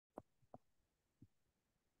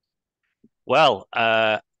Well,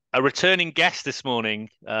 a returning guest this morning,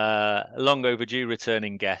 a long overdue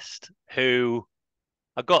returning guest, who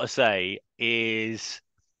I've got to say is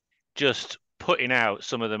just putting out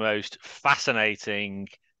some of the most fascinating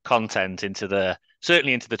content into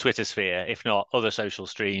certainly into the Twitter sphere, if not other social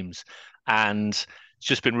streams. And it's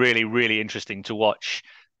just been really, really interesting to watch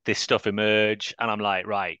this stuff emerge. And I'm like,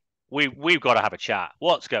 right, we've got to have a chat.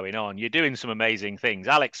 What's going on? You're doing some amazing things.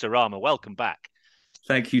 Alex Sarama, welcome back.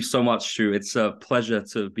 Thank you so much, Stu. It's a pleasure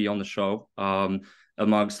to be on the show.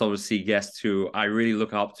 Amongst obviously guests who I really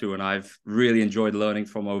look up to and I've really enjoyed learning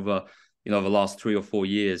from over, the last 3 or 4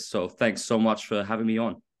 years. So thanks so much for having me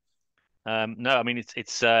on. No, I mean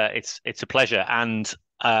it's a pleasure, and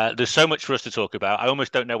there's so much for us to talk about. I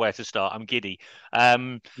almost don't know where to start. I'm giddy.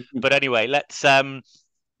 Um, but anyway, let's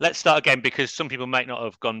start again because some people might not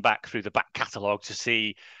have gone back through the back catalogue to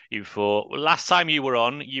see you for well, last time you were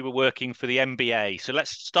on. You were working for the NBA, so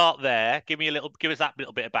let's start there. Give us that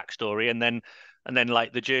little bit of backstory, and then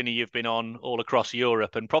like the journey you've been on all across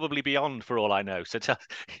Europe and probably beyond, for all I know. So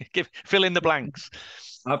fill in the blanks.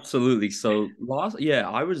 Absolutely. So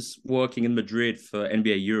I was working in Madrid for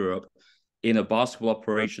NBA Europe in a basketball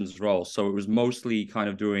operations role. So it was mostly kind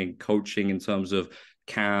of doing coaching in terms of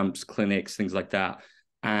camps, clinics, things like that.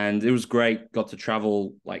 And it was great. Got to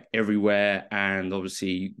travel like everywhere and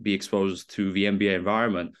obviously be exposed to the NBA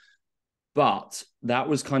environment. But that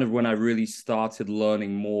was kind of when I really started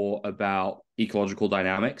learning more about ecological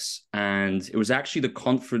dynamics. And it was actually the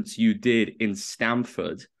conference you did in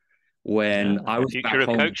Stamford when I The was future back of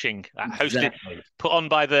home. coaching, hosted, Exactly. put on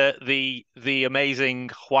by the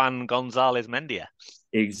amazing Juan Gonzalez Mendia.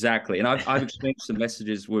 Exactly. And I've exchanged some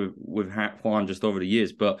messages with Juan just over the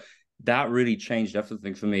years, but that really changed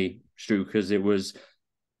everything for me, Stu, because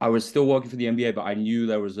I was still working for the NBA, but I knew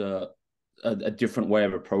there was a different way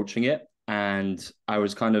of approaching it. And I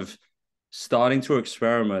was kind of starting to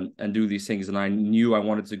experiment and do these things. And I knew I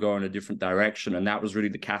wanted to go in a different direction. And that was really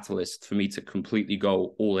the catalyst for me to completely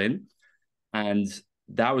go all in. And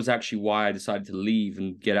that was actually why I decided to leave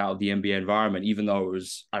and get out of the NBA environment, even though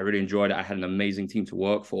I really enjoyed it. I had an amazing team to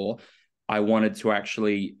work for. I wanted to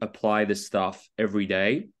actually apply this stuff every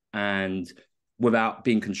day and without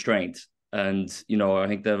being constrained. And, I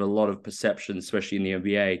think there are a lot of perceptions, especially in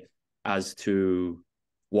the NBA, as to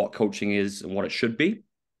what coaching is and what it should be.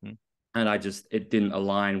 Mm. And it didn't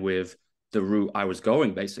align with the route I was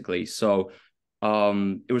going, basically. So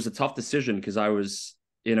it was a tough decision because I was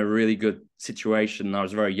in a really good situation. I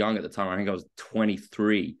was very young at the time. I think I was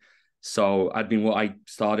 23. So I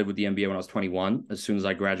started with the NBA when I was 21, as soon as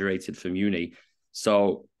I graduated from uni.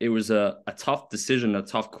 So it was a tough decision, a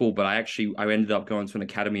tough call, but I ended up going to an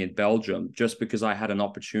academy in Belgium just because I had an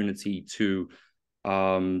opportunity to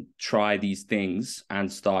try these things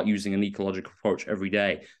and start using an ecological approach every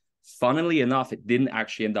day. Funnily enough, it didn't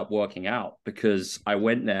actually end up working out because I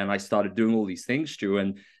went there and I started doing all these things, Stu,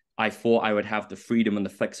 and I thought I would have the freedom and the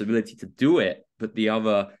flexibility to do it. But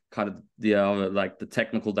like the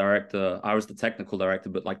technical director, I was the technical director,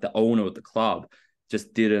 but like the owner of the club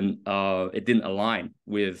just it didn't align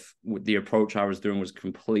with the approach I was doing was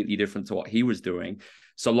completely different to what he was doing.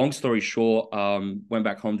 So long story short, went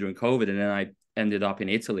back home during COVID and then I ended up in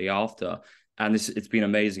Italy after. And it's been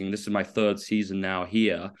amazing. This is my third season now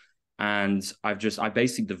here. And I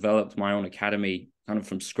basically developed my own academy kind of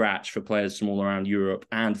from scratch for players from all around Europe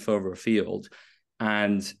and further afield.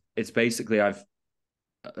 And it's basically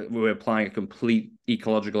we're applying a complete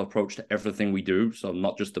ecological approach to everything we do. So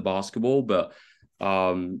not just the basketball, but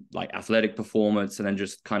like athletic performance and then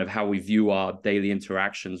just kind of how we view our daily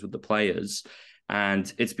interactions with the players.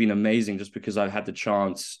 And it's been amazing just because I've had the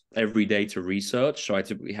chance every day to research. So I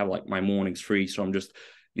typically have like my mornings free. So I'm just,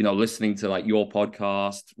 listening to like your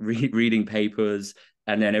podcast, reading papers,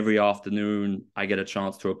 and then every afternoon I get a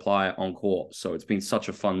chance to apply it on court. So it's been such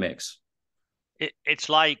a fun mix. It's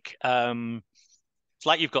like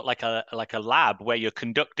you've got like a lab where you're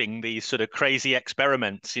conducting these sort of crazy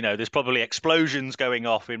experiments. There's probably explosions going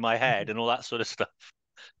off in my head and all that sort of stuff.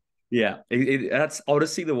 Yeah, that's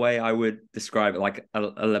honestly the way I would describe it, like a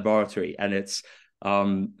laboratory. And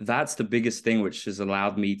that's the biggest thing which has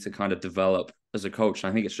allowed me to kind of develop as a coach. And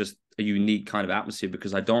I think it's just a unique kind of atmosphere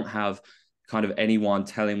because I don't have kind of anyone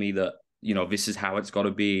telling me that, this is how it's got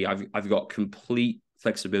to be. I've got complete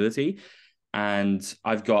flexibility. And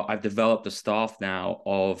I've developed a staff now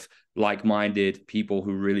of like-minded people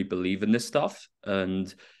who really believe in this stuff.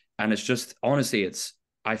 And it's just honestly,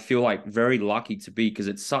 I feel like very lucky to be because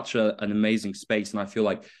it's such an amazing space. And I feel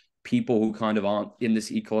like people who kind of aren't in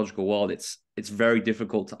this ecological world, it's very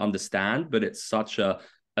difficult to understand, but it's such a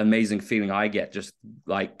amazing feeling I get just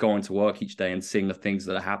like going to work each day and seeing the things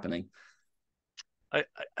that are happening.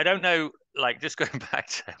 I don't know, like just going back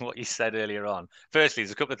to what you said earlier on. Firstly,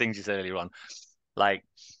 there's a couple of things you said earlier on. Like,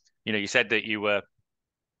 you said that you were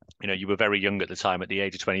very young at the time, at the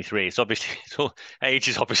age of 23. It's obviously age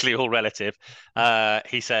is obviously all relative.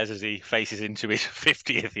 He says as he faces into his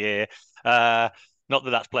 50th year. Uh, Not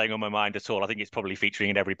that that's playing on my mind at all. I think it's probably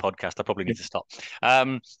featuring in every podcast. I probably need to stop.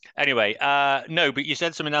 Anyway, no, but you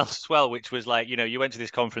said something else as well, which was like, you went to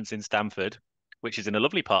this conference in Stamford, which is in a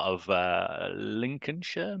lovely part of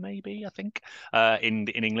Lincolnshire, maybe, I think, in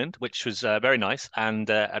England, which was very nice and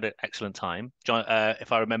at an excellent time. John,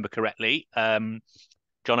 if I remember correctly,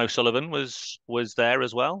 John O'Sullivan was there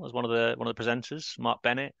as well as one of the presenters, Mark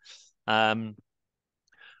Bennett. Um,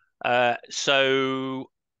 so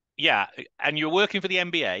yeah, and you're working for the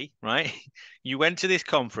NBA, right? You went to this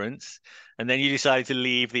conference and then you decided to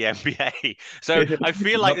leave the NBA. So I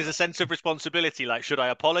feel like there's a sense of responsibility, like, should I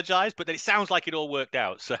apologize? But then it sounds like it all worked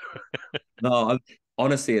out. So No,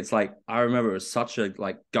 honestly, it's like I remember it was such a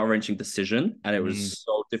like gut-wrenching decision, and it Mm, was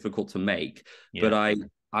so difficult to make. But yeah.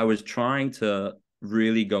 I was trying to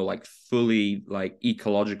really go like fully like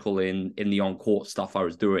ecological in the on-court stuff I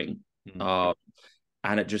was doing. Mm, Uh,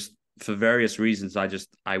 and it just for various reasons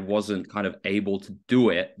I wasn't kind of able to do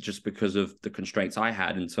it just because of the constraints I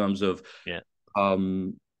had in terms of yeah.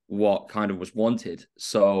 um what kind of was wanted.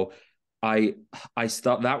 So I I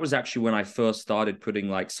start that was actually when I first started putting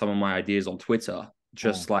like some of my ideas on Twitter, Mm,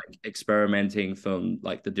 just like experimenting from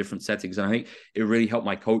like the different settings. And I think it really helped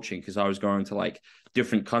my coaching because I was going to like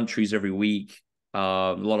different countries every week.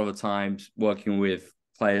 A lot of the times working with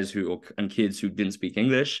players and kids who didn't speak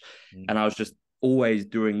English. mm, And I was just always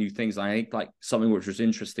doing new things. I think like something which was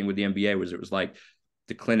interesting with the NBA was it was like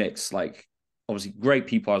the clinics, like obviously great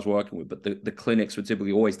people I was working with, but the clinics were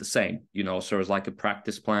typically always the same, So it was like a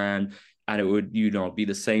practice plan and it would, be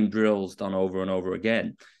the same drills done over and over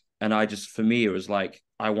again. And for me, it was like,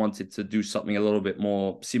 I wanted to do something a little bit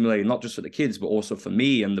more simulated, not just for the kids, but also for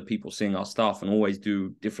me and the people seeing our stuff and always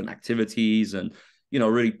do different activities and,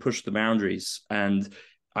 really push the boundaries. And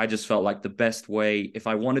I just felt like the best way, if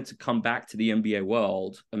I wanted to come back to the NBA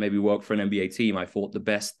world and maybe work for an NBA team, I thought the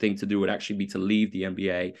best thing to do would actually be to leave the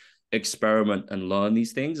NBA, experiment and learn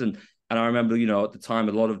these things. And I remember, at the time,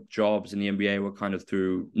 a lot of jobs in the NBA were kind of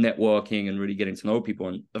through networking and really getting to know people.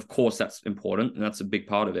 And of course, that's important and that's a big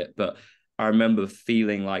part of it. But I remember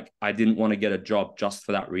feeling like I didn't want to get a job just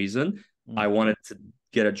for that reason. I mm. wanted to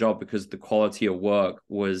get a job because the quality of work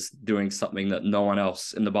was doing something that no one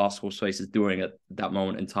else in the basketball space is doing at that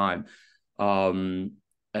moment in time. Um,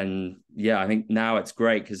 and yeah, I think now it's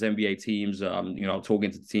great because NBA teams,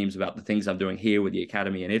 talking to teams about the things I'm doing here with the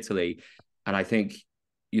academy in Italy. And I think,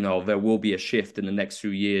 there will be a shift in the next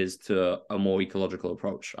few years to a more ecological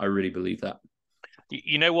approach. I really believe that.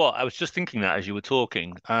 You know what? I was just thinking that as you were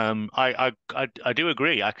talking. I do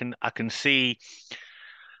agree. I can see.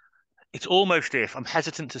 It's almost if I'm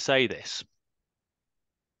hesitant to say this,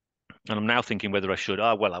 and I'm now thinking whether I should.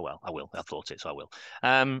 Oh, well, I will. I will. I thought it, so I will.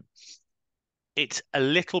 Um, it's a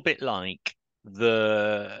little bit like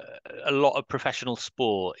a lot of professional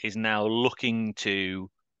sport is now looking to,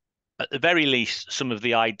 at the very least, some of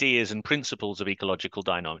the ideas and principles of ecological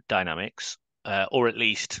dynamics, or at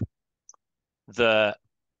least the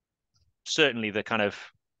certainly the kind of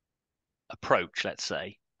approach, let's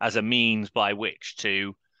say, as a means by which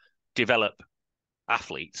to develop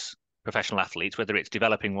athletes, professional athletes, whether it's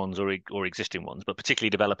developing ones or existing ones, but particularly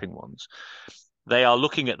developing ones. They are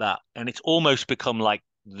looking at that, and it's almost become like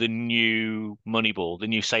the new Moneyball, the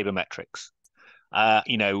new sabermetrics.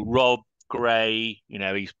 Rob Gray,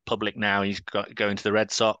 he's public now. He's going to the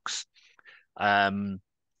Red Sox. Um,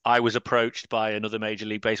 I was approached by another Major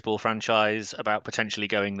League Baseball franchise about potentially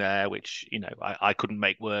going there, which, I couldn't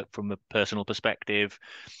make work from a personal perspective.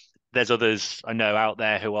 There's others I know out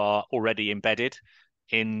there who are already embedded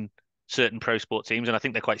in certain pro sport teams, and I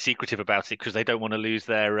think they're quite secretive about it because they don't want to lose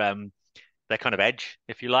their kind of edge,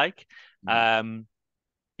 if you like. Um,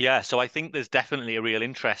 yeah, so I think there's definitely a real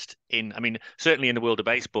interest in, I mean, certainly in the world of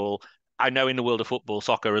baseball. I know in the world of football,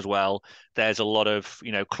 soccer as well, there's a lot of,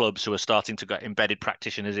 clubs who are starting to get embedded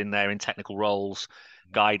practitioners in there in technical roles,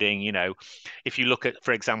 guiding, if you look at,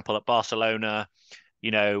 for example, at Barcelona,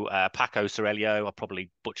 Paco Cerello, I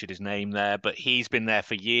probably butchered his name there, but he's been there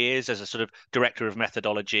for years as a sort of director of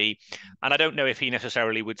methodology. And I don't know if he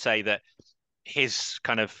necessarily would say that his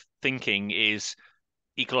kind of thinking is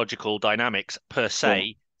ecological dynamics per Sure.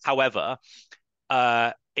 se. However,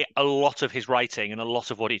 a lot of his writing and a lot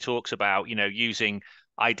of what he talks about, using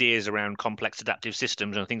ideas around complex adaptive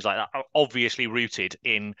systems and things like that, are obviously rooted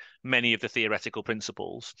in many of the theoretical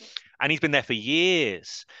principles. And he's been there for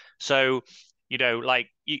years. So, like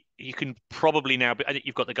you can probably now, I think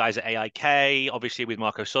you've got the guys at AIK, obviously with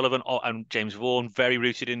Marco Sullivan and James Vaughan, very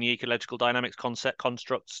rooted in the ecological dynamics concept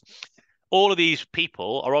constructs. All of these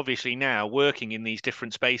people are obviously now working in these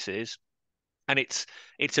different spaces, and it's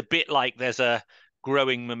a bit like there's a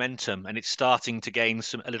growing momentum and it's starting to gain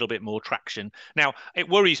a little bit more traction. Now, it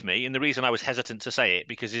worries me, and the reason I was hesitant to say it,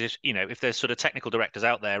 because if there's sort of technical directors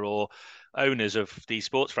out there or owners of these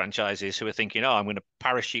sports franchises who are thinking, oh, I'm going to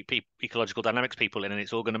parachute ecological dynamics people in and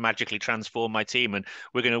it's all going to magically transform my team and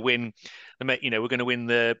we're going to win we're going to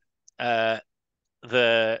win uh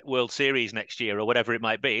the World Series next year or whatever it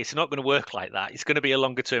might be. It's not going to work like that. It's going to be a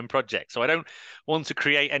longer term project. So I don't want to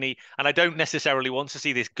create any, and I don't necessarily want to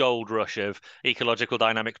see this gold rush of ecological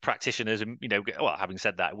dynamics practitioners. And, well, having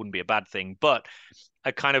said that, it wouldn't be a bad thing. But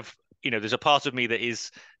I kind of, there's a part of me that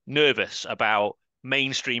is nervous about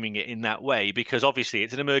mainstreaming it in that way, because obviously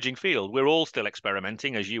it's an emerging field. We're all still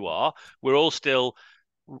experimenting, as you are. We're all still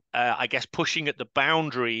I guess, pushing at the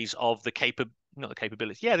boundaries of not the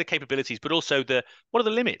capabilities, yeah, the capabilities, but also what are the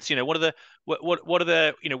limits? What are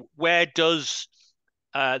the where does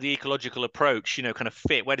the ecological approach, kind of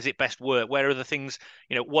fit? Where does it best work? Where are the things,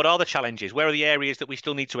 what are the challenges? Where are the areas that we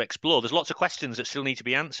still need to explore? There's lots of questions that still need to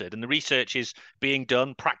be answered, and the research is being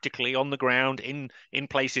done practically on the ground in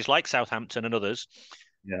places like Southampton and others.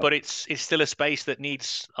 Yeah. But it's still a space that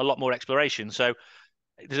needs a lot more exploration. So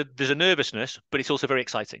there's a nervousness, but it's also very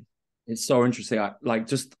exciting. It's so interesting. I like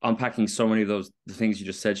just unpacking so many of the things you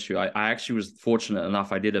just said, Stu. I actually was fortunate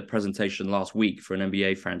enough. I did a presentation last week for an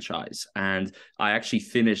NBA franchise, and I actually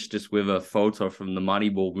finished just with a photo from the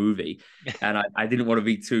Moneyball movie. And I didn't want to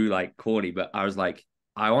be too like corny, but I was like,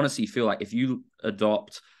 I honestly feel like if you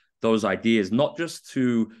adopt those ideas, not just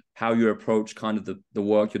to how you approach kind of the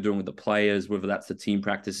work you're doing with the players, whether that's the team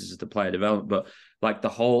practices, the player development, but like the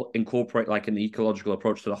whole incorporate like an ecological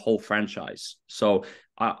approach to the whole franchise. So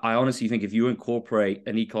I honestly think if you incorporate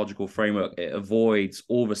an ecological framework, it avoids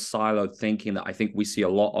all the siloed thinking that I think we see a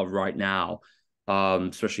lot of right now,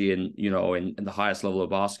 especially in the highest level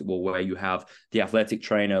of basketball, where you have the athletic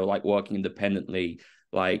trainer like working independently,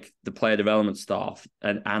 like the player development staff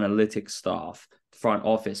and analytics staff, front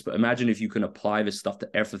office. But imagine if you can apply this stuff to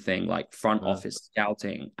everything, like front office,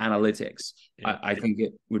 scouting, analytics. Yeah. I think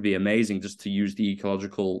it would be amazing just to use the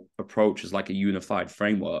ecological approach as like a unified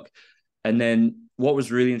framework. And then what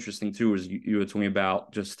was really interesting too was you were talking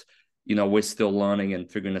about just, we're still learning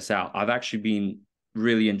and figuring this out. I've actually been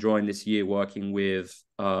really enjoying this year working with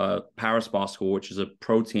Paris Basketball, which is a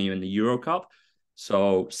pro team in the Euro Cup.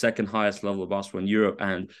 So second highest level of basketball in Europe,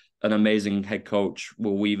 and an amazing head coach,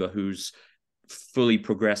 Will Weaver, who's fully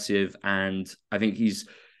progressive. And I think he's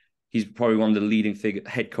probably one of the leading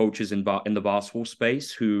head coaches in the basketball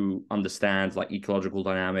space who understands like ecological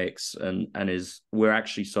dynamics and I'm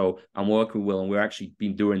working with Will, and we're actually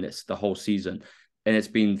been doing this the whole season. And it's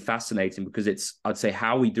been fascinating because I'd say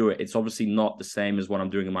how we do it, it's obviously not the same as what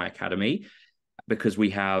I'm doing in my academy, because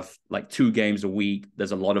we have like 2 games a week.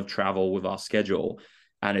 There's a lot of travel with our schedule.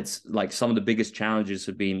 And it's like some of the biggest challenges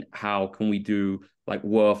have been, how can we do like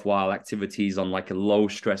worthwhile activities on like a low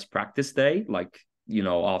stress practice day? Like,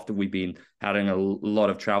 after we've been having a lot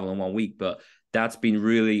of travel in 1 week, but that's been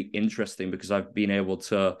really interesting because I've been able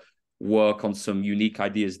to work on some unique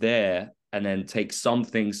ideas there and then take some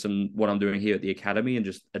things from what I'm doing here at the academy and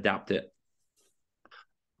just adapt it.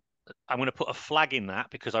 I'm going to put a flag in that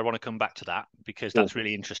because I want to come back to that, because that's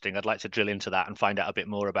really interesting. I'd like to drill into that and find out a bit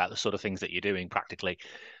more about the sort of things that you're doing practically.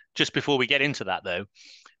 Just before we get into that, though,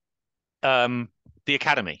 the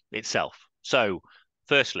academy itself. So,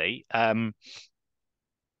 firstly, how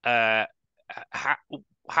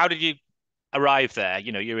did you arrive there?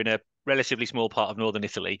 You're in a relatively small part of northern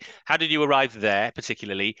Italy. How did you arrive there,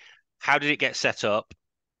 particularly? How did it get set up?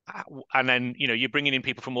 And then, you're bringing in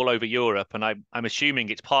people from all over Europe, and I'm assuming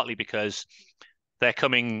it's partly because they're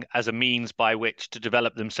coming as a means by which to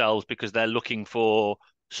develop themselves, because they're looking for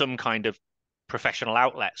some kind of professional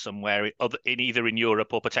outlet somewhere, either in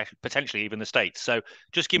Europe or potentially even the States. So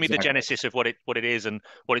just give me the genesis of what it is and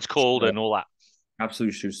what it's called and all that.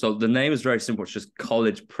 Absolutely true. So the name is very simple. It's just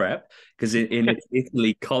college prep, because in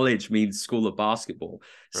Italy, college means school of basketball.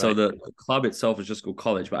 So right. The club itself is just called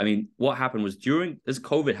college. But I mean, what happened was as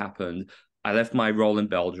COVID happened, I left my role in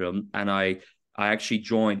Belgium and I actually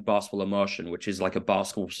joined Basketball Immersion, which is like a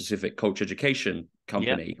basketball specific coach education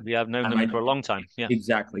company. Yeah, I've known them for a long time. Yeah,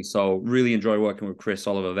 exactly. So really enjoy working with Chris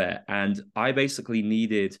Oliver there. And I basically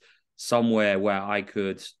needed somewhere where I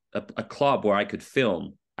could, a club where I could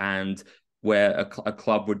film, and where a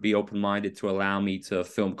club would be open-minded to allow me to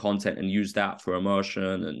film content and use that for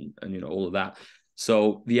immersion and all of that.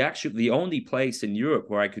 So the only place in Europe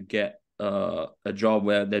where I could get a job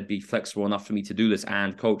where they'd be flexible enough for me to do this,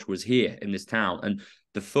 and coach was here in this town. And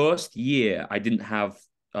the first year I didn't have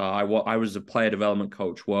I was a player development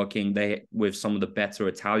coach working with some of the better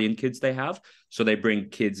Italian kids they have. So they bring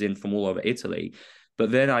kids in from all over Italy.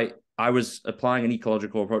 But then I was applying an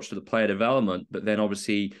ecological approach to the player development, but then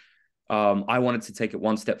obviously I wanted to take it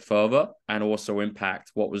one step further and also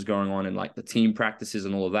impact what was going on in like the team practices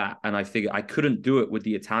and all of that. And I figured I couldn't do it with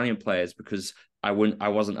the Italian players because I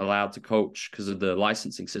wasn't allowed to coach because of the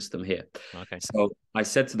licensing system here. Okay. So I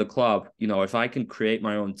said to the club, if I can create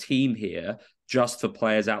my own team here just for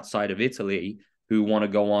players outside of Italy who want to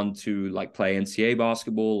go on to like play NCAA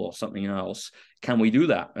basketball or something else, can we do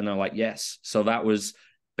that? And they're like, yes. So that was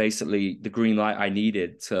basically the green light I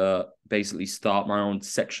needed to basically start my own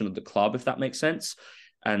section of the club, if that makes sense.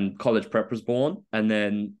 And college prep was born. And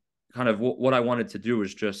then kind of what I wanted to do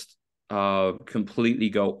was just completely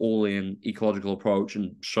go all in ecological approach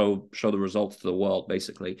and show the results to the world,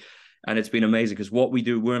 basically. And it's been amazing because what we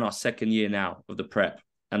do, we're in our second year now of the prep.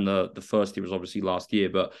 And the first year was obviously last year,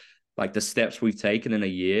 but like the steps we've taken in a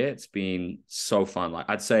year, it's been so fun. Like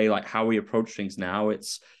I'd say like how we approach things now,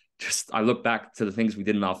 it's just, I look back to the things we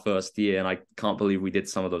did in our first year and I can't believe we did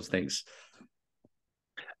some of those things.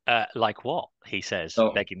 Like what? He says,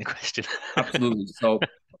 So, begging the question. absolutely. So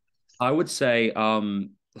I would say,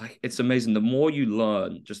 like it's amazing. The more you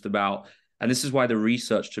learn just about, and this is why the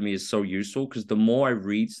research to me is so useful, because the more I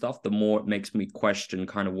read stuff, the more it makes me question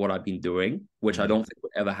kind of what I've been doing, which I don't think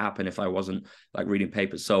would ever happen if I wasn't like reading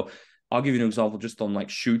papers. So I'll give you an example just on like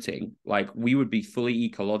shooting. Like we would be fully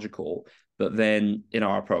ecological, but then in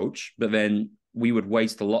our approach, but then we would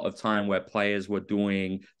waste a lot of time where players were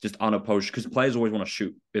doing just unopposed, because players always want to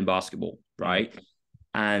shoot in basketball, right?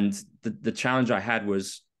 And the challenge I had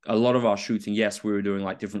was a lot of our shooting, yes, we were doing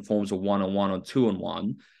like different forms of 1-on-1 or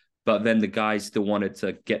 2-on-1, but then the guys still wanted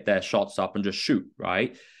to get their shots up and just shoot,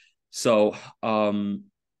 right? So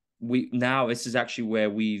this is actually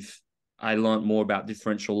where I learned more about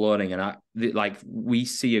differential learning, and we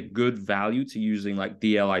see a good value to using like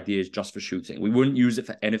DL ideas just for shooting. We wouldn't use it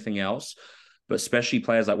for anything else, but especially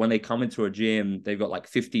players, like when they come into a gym, they've got like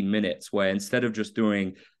 15 minutes where instead of just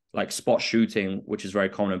doing like spot shooting, which is very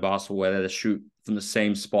common in basketball, where they shoot from the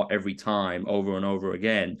same spot every time over and over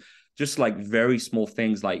again, just like very small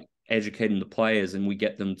things like educating the players, and we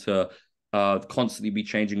get them to constantly be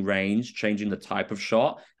changing range, changing the type of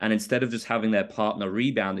shot. And instead of just having their partner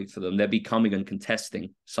rebounding for them, they're becoming and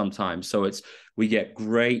contesting sometimes. So we get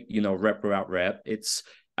great, rep or out rep.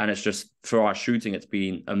 And it's just for our shooting, it's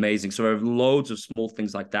been amazing. So we have loads of small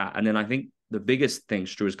things like that. And then I think the biggest thing,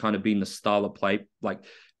 Stu, is kind of being the style of play, like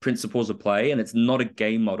principles of play. And it's not a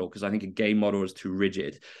game model, because I think a game model is too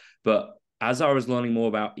rigid. But as I was learning more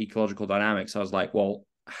about ecological dynamics, I was like, well,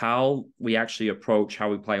 how we actually approach how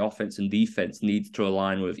we play offense and defense needs to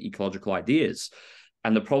align with ecological ideas.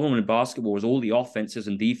 And the problem in basketball is all the offenses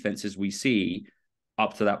and defenses we see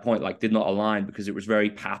up to that point, like, did not align because it was very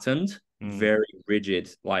patterned, very rigid,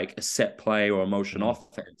 like a set play or a motion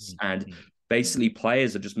offense. And basically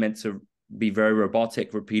players are just meant to be very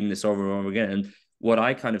robotic, repeating this over and over again. And what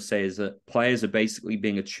I kind of say is that players are basically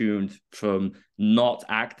being attuned from not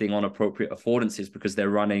acting on appropriate affordances because they're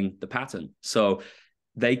running the pattern. So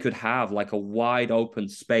they could have like a wide open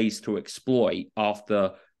space to exploit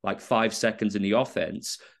after like 5 seconds in the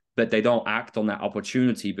offense, but they don't act on that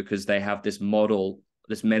opportunity because they have this model,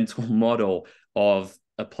 this mental model of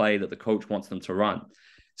a play that the coach wants them to run.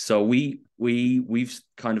 So we've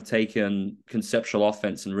kind of taken conceptual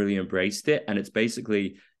offense and really embraced it. And it's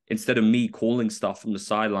basically, instead of me calling stuff from the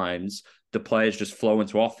sidelines, the players just flow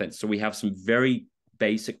into offense. So we have some very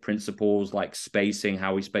basic principles like spacing,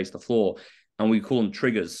 how we space the floor, and we call them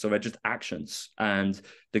triggers. So they're just actions. And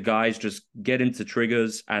the guys just get into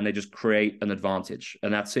triggers and they just create an advantage.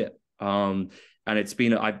 And that's it. And it's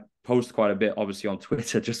been, I post quite a bit, obviously, on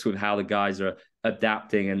Twitter, just with how the guys are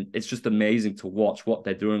adapting. And it's just amazing to watch what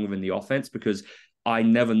they're doing within the offense, because I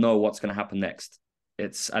never know what's going to happen next.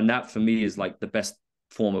 And that for me is like the best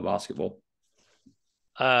form of basketball.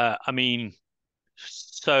 I mean,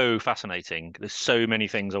 so fascinating. There's so many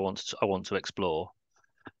things I want to explore.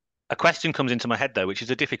 A question comes into my head though, which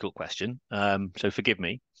is a difficult question. So forgive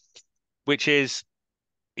me. Which is,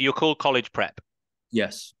 you're called college prep.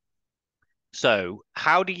 Yes. So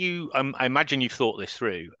how do you? I imagine you've thought this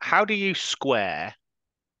through. How do you square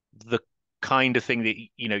the kind of thing that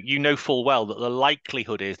you know full well that the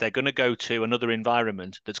likelihood is they're going to go to another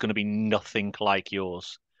environment that's going to be nothing like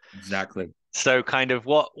yours? Exactly. So kind of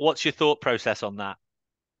what's your thought process on that?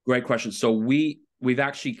 Great question. So we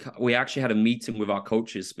actually had a meeting with our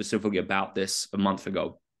coaches specifically about this a month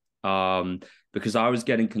ago. because I was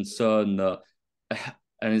getting concerned that,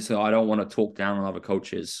 and so I don't want to talk down on other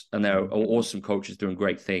coaches, and they're awesome coaches doing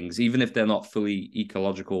great things, even if they're not fully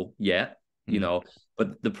ecological yet, you know.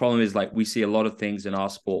 But the problem is, like, we see a lot of things in our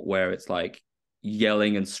sport where it's like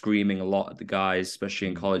yelling and screaming a lot at the guys, especially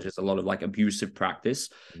in college. There's a lot of like abusive practice,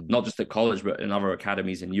 not just at college, but in other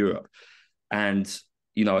academies in Europe. And,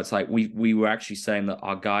 you know, it's like we were actually saying that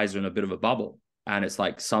our guys are in a bit of a bubble. And it's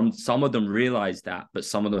like some of them realize that, but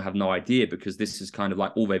some of them have no idea, because this is kind of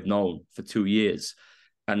like all they've known for 2 years.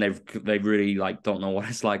 And they really like don't know what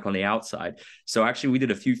it's like on the outside. So actually we did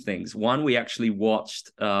a few things. One, we actually watched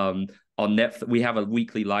on Netflix. We have a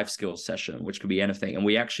weekly life skills session, which could be anything. And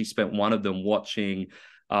we actually spent one of them watching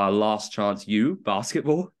Last Chance U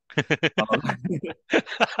basketball.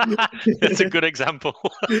 That's a good example.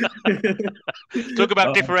 Talk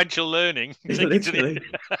about differential learning. Literally.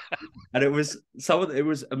 And it was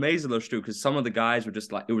amazing, though, Stu, because some of the guys were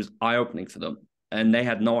just like, it was eye-opening for them, and they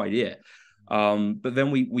had no idea. But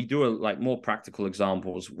then we do like more practical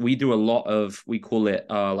examples. We do a lot of, we call it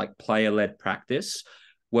like player-led practice,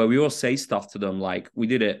 where we all say stuff to them. Like we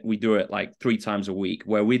do it like 3 times a week,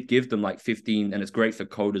 where we'd give them like 15, and it's great for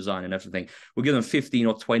co-design and everything. We'll give them 15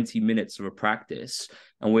 or 20 minutes of a practice,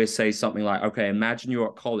 and we'll say something like, okay, imagine you're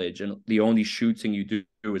at college and the only shooting you do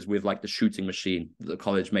is with like the shooting machine that the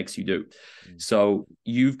college makes you do. So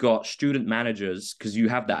you've got student managers, because you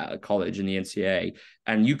have that at college in the NCAA,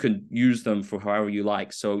 and you can use them for however you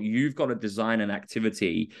like. So you've got to design an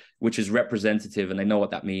activity which is representative, and they know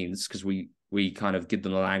what that means, because we kind of give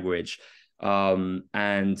them the language,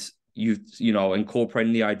 and you know,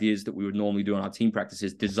 incorporating the ideas that we would normally do in our team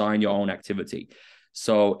practices, design your own activity.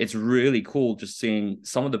 So it's really cool just seeing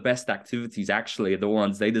some of the best activities actually are the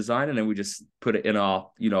ones they design, and then we just put it in our,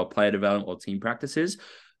 you know, player development or team practices.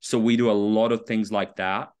 So we do a lot of things like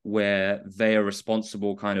that, where they are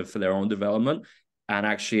responsible kind of for their own development, and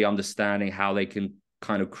actually understanding how they can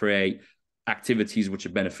kind of create activities which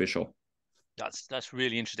are beneficial. That's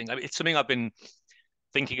really interesting. I mean, it's something I've been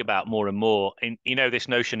thinking about more and more. In, you know, this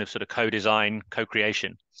notion of sort of co-design,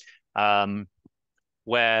 co-creation,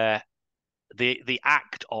 where the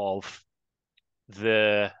act of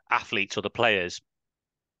the athletes or the players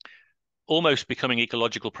almost becoming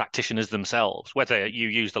ecological practitioners themselves, whether you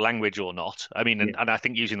use the language or not. I mean, and I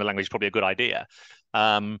think using the language is probably a good idea.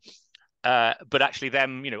 But actually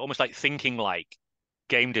them, you know, almost like thinking like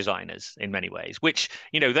game designers in many ways, which,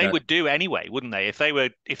 you know, they would do anyway, wouldn't they? If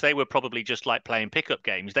they were probably just like playing pickup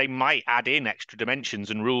games, they might add in extra dimensions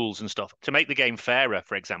and rules and stuff to make the game fairer,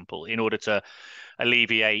 for example, in order to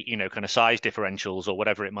alleviate, you know, kind of size differentials or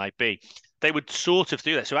whatever it might be. They would sort of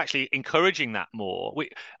do that. So actually encouraging that more.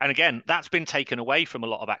 And again, that's been taken away from a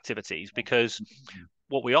lot of activities, because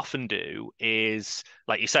what we often do is,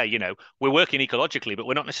 like you say, you know, we're working ecologically, but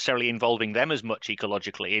we're not necessarily involving them as much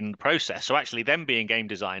ecologically in the process. So actually them being game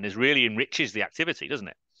designers really enriches the activity, doesn't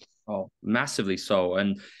it? Oh, massively so.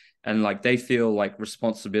 And like they feel like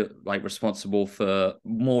responsible for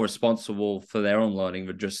their own learning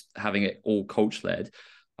than just having it all coach led.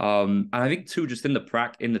 And I think too, just in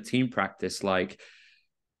the team practice, like,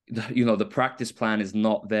 you know, the practice plan is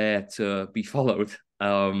not there to be followed.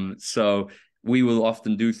 So we will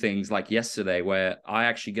often do things like yesterday, where I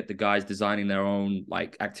actually get the guys designing their own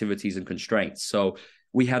like activities and constraints. So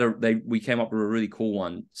we came up with a really cool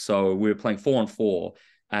one. So we were playing 4-on-4,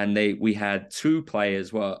 and we had 2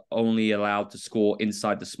 players were only allowed to score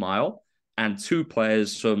inside the smile, and 2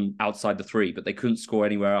 players from outside the 3, but they couldn't score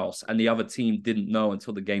anywhere else. And the other team didn't know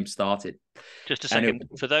until the game started. Just a second,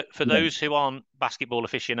 for those who aren't basketball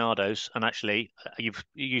aficionados, and actually you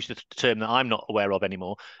used a term that I'm not aware of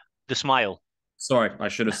anymore, the smile. Sorry, I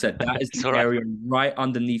should have said that is the area right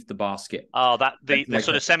underneath the basket. Oh, the like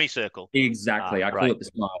sort of semicircle. Exactly. I call it the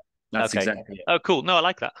smile. That's exactly it. Oh, cool. No, I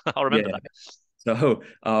like that. I'll remember that. So,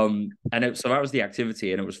 so that was the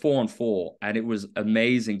activity, and it was 4-on-4, and it was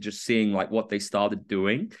amazing just seeing like what they started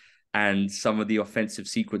doing, and some of the offensive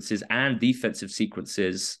sequences and defensive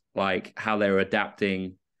sequences, like how they were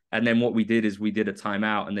adapting. And then what we did is we did a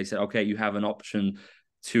timeout, and they said, okay, you have an option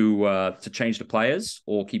to change the players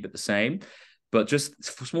or keep it the same. But just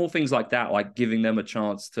small things like that, like giving them a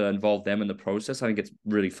chance to involve them in the process, I think it's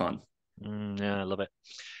really fun. Yeah, I love it.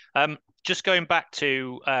 Just going back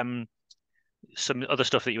to some other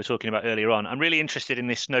stuff that you were talking about earlier on, I'm really interested in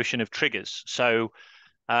this notion of triggers. So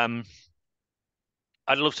I'd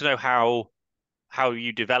love to know how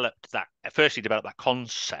you developed that. Firstly, developed that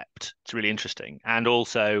concept. It's really interesting, and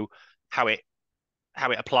also how it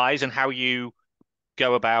applies and how you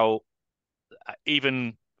go about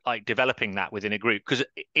even like developing that within a group. Because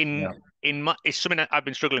it's something that I've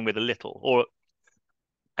been struggling with a little, or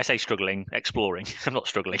I say struggling, exploring. I'm not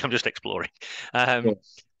struggling, I'm just exploring. Sure.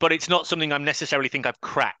 But it's not something I necessarily think I've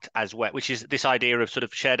cracked as well, which is this idea of sort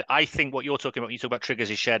of shared. I think what you're talking about when you talk about triggers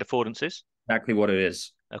is shared affordances. Exactly what it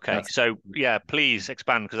is. Okay. That's So yeah, please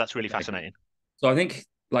expand because that's really exactly. fascinating. So I think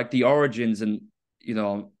like the origins and you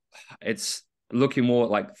know, it's looking more at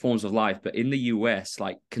like forms of life, but in the US,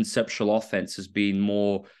 like conceptual offense has been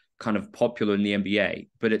more kind of popular in the NBA,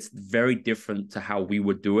 but it's very different to how we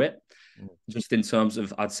would do it. Just in terms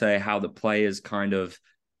of, I'd say, how the players kind of,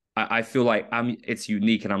 I feel like it's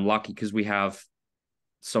unique and I'm lucky because we have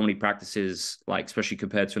so many practices, like especially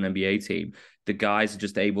compared to an NBA team, the guys are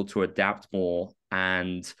just able to adapt more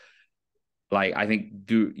and like I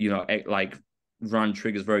think like run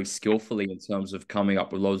triggers very skillfully in terms of coming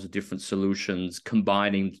up with loads of different solutions,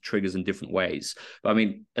 combining triggers in different ways. But I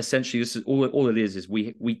mean, essentially, this is all it is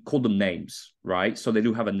we call them names, right? So they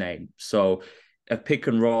do have a name. So a pick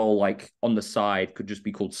and roll like on the side could just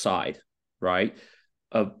be called side, right?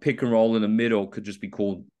 A pick and roll in the middle could just be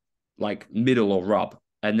called like middle or rub.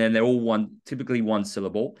 And then they're all typically one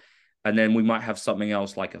syllable. And then we might have something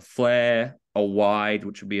else like a flare, a wide,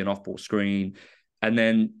 which would be an off-ball screen. And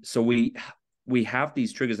then so we have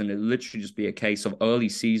these triggers, and it literally just be a case of early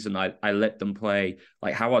season. I let them play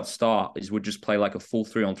like how I'd start is we'd just play like a full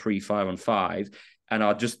 3-on-3, 5-on-5, and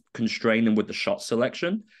I'd just constrain them with the shot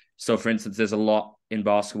selection. So, for instance, there's a lot in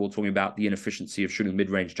basketball talking about the inefficiency of shooting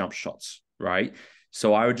mid-range jump shots, right?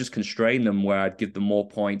 So I would just constrain them where I'd give them more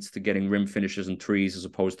points to getting rim finishes and threes as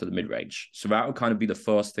opposed to the mid-range. So that would kind of be the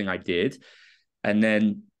first thing I did. And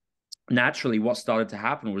then naturally what started to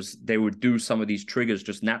happen was they would do some of these triggers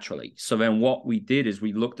just naturally. So then what we did is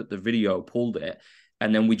we looked at the video, pulled it,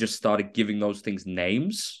 and then we just started giving those things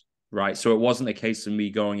names, right? So it wasn't a case of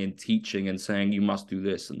me going and teaching and saying, you must do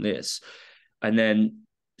this and this. And then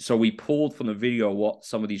so we pulled from the video what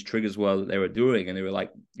some of these triggers were that they were doing, and they were like,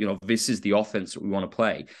 this is the offense that we want to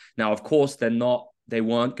play. Now, of course, they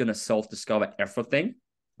weren't going to self-discover everything,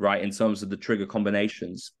 right, in terms of the trigger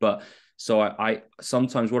combinations. But so I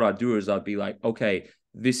sometimes what I'd do is I'd be like, okay,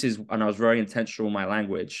 this is, and I was very intentional in my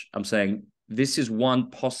language. I'm saying this is one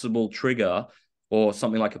possible trigger, or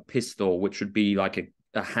something like a pistol, which would be like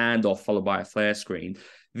a handoff followed by a flare screen.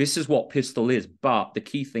 This is what pistol is. But the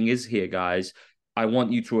key thing is here, guys, I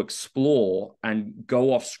want you to explore and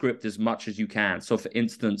go off script as much as you can. So for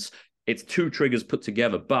instance, it's two triggers put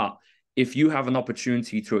together, but if you have an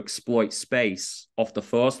opportunity to exploit space off the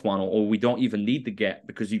first one, or we don't even need to get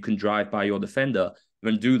because you can drive by your defender,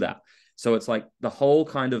 then do that. So it's like the whole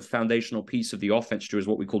kind of foundational piece of the offense is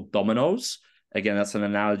what we call dominos. Again, that's an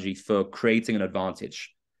analogy for creating an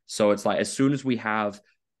advantage. So it's like as soon as we have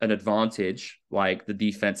an advantage, like the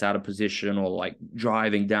defense out of position or like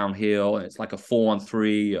driving downhill, and it's like a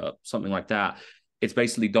 4-on-3 or something like that, it's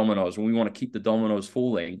basically dominoes. And we want to keep the dominoes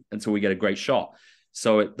falling until we get a great shot.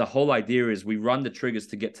 So the whole idea is we run the triggers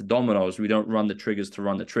to get to dominoes. We don't run the triggers to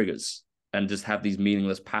run the triggers and just have these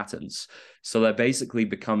meaningless patterns. So they're basically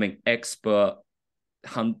becoming expert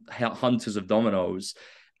hunters of dominoes.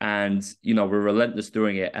 And, we're relentless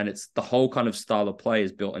doing it. And it's the whole kind of style of play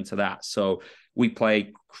is built into that. So we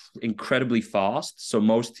play incredibly fast. So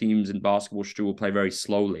most teams in basketball will play very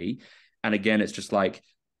slowly. And again, it's just like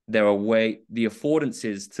the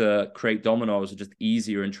affordances to create dominoes are just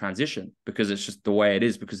easier in transition because it's just the way it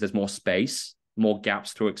is, because there's more space, more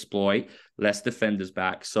gaps to exploit, less defenders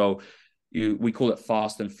back. So we call it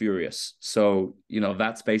fast and furious. So,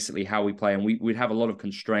 that's basically how we play. And we'd have a lot of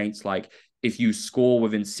constraints. Like if you score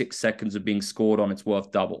within 6 seconds of being scored on, it's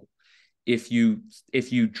worth double. If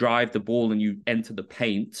you drive the ball and you enter the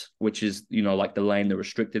paint, which is, like the lane, the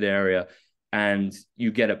restricted area, and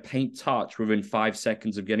you get a paint touch within 5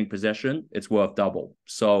 seconds of getting possession, it's worth double.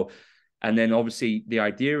 So, and then obviously the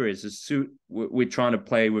idea is we're trying to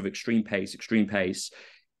play with extreme pace.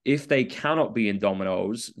 If they cannot be in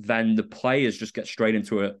dominoes, then the players just get straight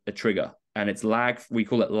into a trigger, and it's we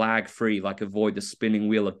call it lag free, like avoid the spinning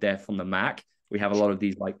wheel of death on the Mac. We have a lot of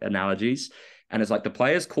these like analogies. And it's like the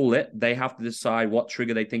players call it, they have to decide what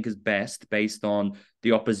trigger they think is best based on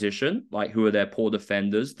the opposition, like who are their poor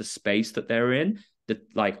defenders, the space that they're in,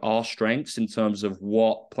 like our strengths in terms of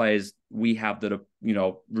what players we have that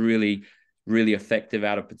are, really, really effective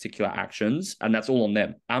out of particular actions. And that's all on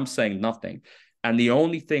them. I'm saying nothing. And the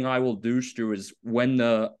only thing I will do, Stu, is when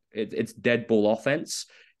it's dead ball offense.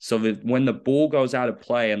 So that when the ball goes out of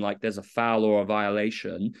play and like there's a foul or a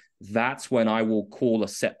violation, that's when I will call a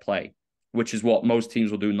set play, which is what most teams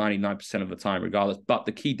will do 99% of the time, regardless. But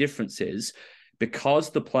the key difference is because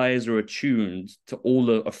the players are attuned to all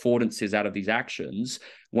the affordances out of these actions,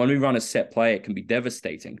 when we run a set play, it can be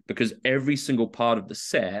devastating because every single part of the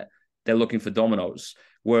set, they're looking for dominoes.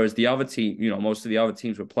 Whereas the other team, most of the other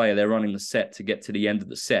teams with player, they're running the set to get to the end of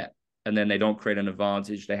the set, and then they don't create an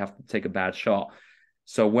advantage. They have to take a bad shot.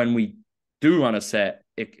 So when we do run a set,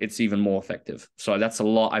 it's even more effective. So that's a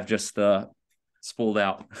lot I've just spooled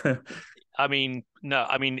out. I mean, no,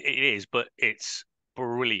 I mean it is, but it's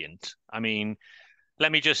brilliant. I mean,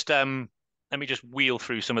 let me just wheel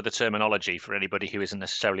through some of the terminology for anybody who isn't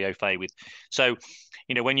necessarily au fait with. So,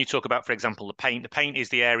 when you talk about, for example, the paint is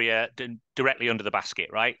the area directly under the basket,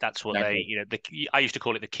 right? That's what Exactly. I used to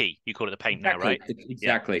call it the key. You call it the paint Exactly. now, right?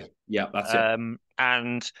 Exactly. Yeah, that's it.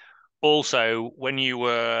 And also when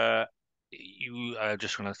just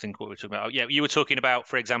trying to think what we were talking about. Oh, yeah, you were talking about,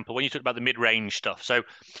 for example, when you talked about the mid-range stuff. So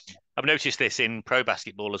I've noticed this in pro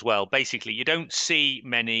basketball as well. Basically, you don't see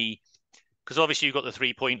many, because obviously you've got the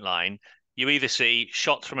 3-point line. You either see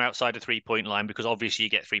shots from outside the 3-point line because obviously you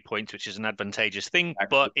get 3 points, which is an advantageous thing,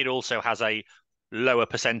 but Exactly. it also has a lower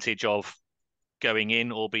percentage of going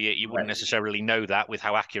in, albeit you wouldn't Correct. necessarily know that with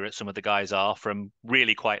how accurate some of the guys are from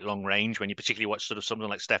really quite long range when you particularly watch sort of something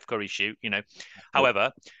like Steph Curry shoot.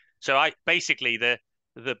 However, so I basically the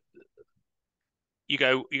you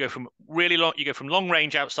go from really long, you go from long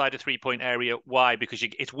range outside a 3-point area. Why? Because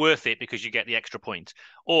it's worth it because you get the extra point,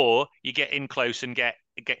 or you get in close and get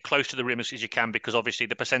close to the rim as you can, because obviously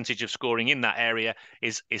the percentage of scoring in that area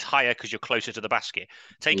is higher because you're closer to the basket.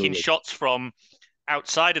 Taking Absolutely. shots from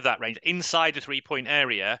outside of that range, inside the 3-point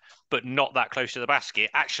area, but not that close to the basket,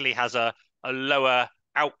 actually has a lower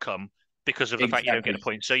outcome because of the fact you don't get Exactly. a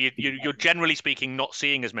point. So you're generally speaking not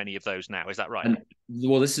seeing as many of those now. Is that right? And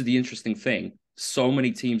well, this is the interesting thing. So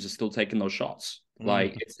many teams are still taking those shots.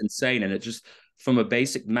 Like, Mm. it's insane. And it just, from a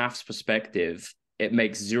basic maths perspective, it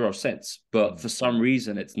makes zero sense. But Mm. for some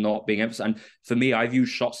reason, it's not being emphasized. And for me, I view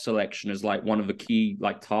shot selection as like one of the key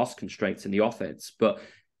like task constraints in the offense. But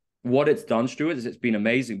what it's done, Stuart, is it's been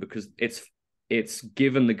amazing because it's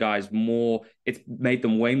given the guys more, it's made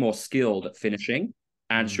them way more skilled at finishing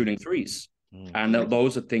and Mm. shooting threes. Mm. And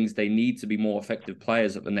those are things they need to be more effective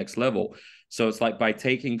players at the next level. So it's like by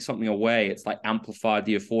taking something away, it's like amplified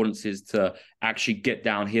the affordances to actually get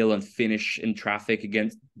downhill and finish in traffic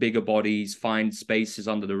against bigger bodies, find spaces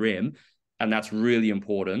under the rim. And that's really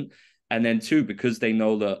important. And then two, because they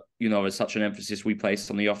know that, it's such an emphasis we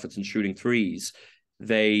place on the offense and shooting threes,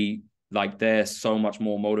 they're so much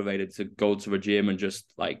more motivated to go to a gym and just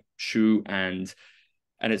like shoot, and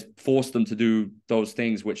it's forced them to do those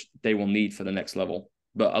things which they will need for the next level.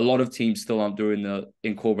 But a lot of teams still aren't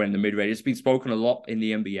incorporating the mid-range. It's been spoken a lot in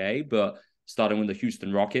the NBA, but starting with the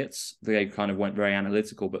Houston Rockets, they kind of went very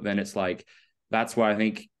analytical. But then it's like, that's why I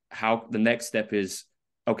think how the next step is,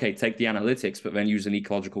 okay, take the analytics, but then use an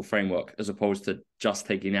ecological framework as opposed to just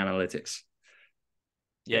taking the analytics.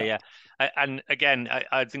 Yeah, yeah. And again,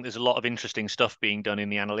 I think there's a lot of interesting stuff being done in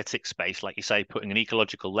the analytics space, like you say, putting an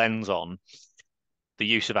ecological lens on the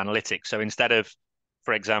use of analytics. So instead of,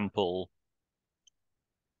 for example,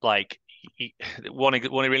 like one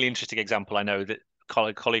really interesting example I know that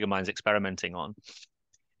colleague of mine's experimenting on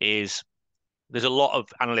is there's a lot of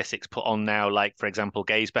analytics put on now, like for example,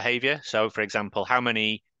 gaze behavior. So for example, how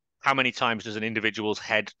many times does an individual's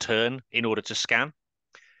head turn in order to scan?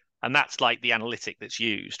 And that's like the analytic that's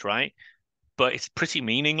used, right? But it's pretty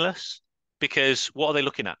meaningless because what are they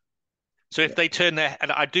looking at? So if Yeah. they turn their, and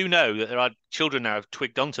I do know that there are children now have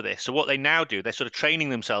twigged onto this. So what they now do, they're sort of training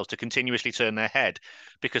themselves to continuously turn their head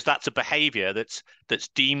because that's a behavior that's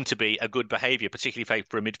deemed to be a good behavior, particularly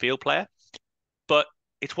for a midfield player. But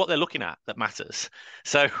it's what they're looking at that matters.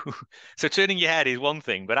 So so turning your head is one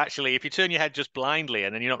thing, but actually if you turn your head just blindly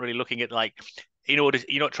and then you're not really looking at like you're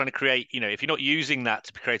not trying to create, if you're not using that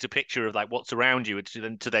to create a picture of like what's around you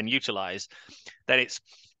to then utilize, then it's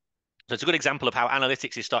a good example of how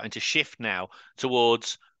analytics is starting to shift now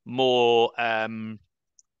towards more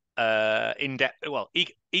in-depth. Well,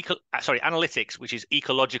 analytics, which is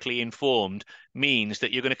ecologically informed, means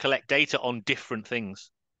that you're going to collect data on different things.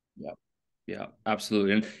 Yeah. Yeah,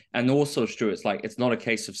 absolutely. And also, Stuart, it's like it's not a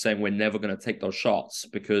case of saying we're never going to take those shots,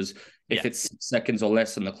 because Yeah. if it's 6 seconds or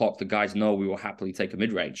less on the clock, the guys know we will happily take a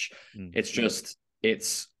mid-range. Mm. It's just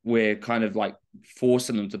we're kind of like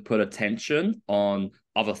forcing them to put attention on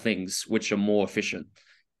other things which are more efficient.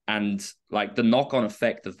 And like the knock-on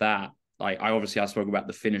effect of that, like I spoke about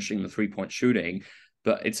the finishing, the 3-point shooting,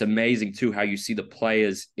 but it's amazing too how you see the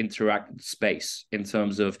players interact with space in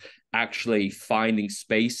terms of actually finding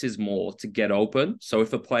spaces more to get open. So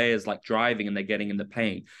if a player is like driving and they're getting in the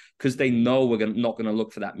paint, because they know not going to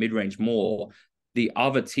look for that mid-range more, the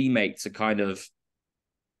other teammates are kind of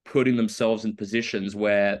putting themselves in positions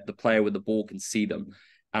where the player with the ball can see them.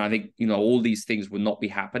 And I think, all these things would not be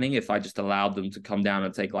happening if I just allowed them to come down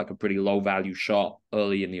and take like a pretty low value shot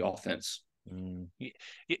early in the offense.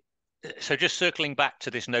 So just circling back to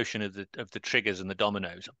this notion of the triggers and the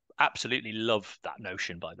dominoes, absolutely love that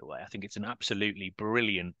notion, by the way. I think it's an absolutely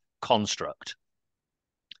brilliant construct.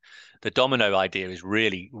 The domino idea is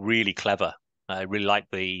really, really clever. I really like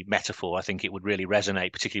the metaphor. I think it would really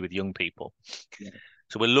resonate, particularly with young people. Yeah.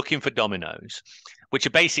 So we're looking for dominoes,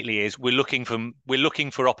 which basically is we're looking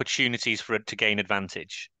for opportunities to gain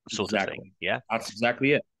advantage, sort of thing. Yeah, that's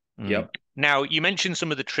exactly it. Yep. Now you mentioned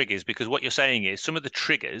some of the triggers, because what you're saying is some of the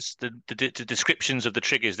triggers, the descriptions of the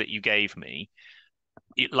triggers that you gave me,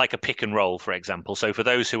 like a pick and roll, for example. So for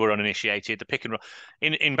those who are uninitiated, the pick and roll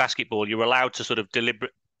in basketball, you're allowed to sort of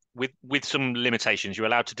with some limitations. You're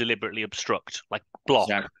allowed to deliberately obstruct, like block,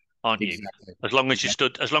 aren't you? As long as you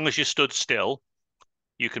stood still,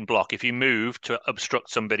 you can block. If you move to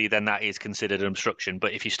obstruct somebody, then that is considered an obstruction.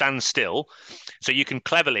 But if you stand still, so you can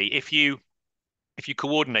cleverly, if you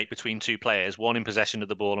coordinate between two players, one in possession of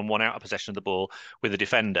the ball and one out of possession of the ball with a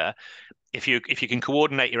defender, if you can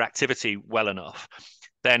coordinate your activity well enough,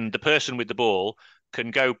 then the person with the ball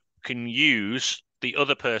can use the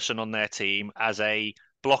other person on their team as a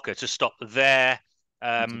blocker to stop their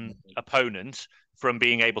opponent from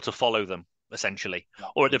being able to follow them, essentially.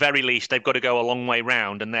 Or at the very least, they've got to go a long way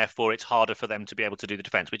round, and therefore it's harder for them to be able to do the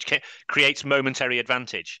defense, which creates momentary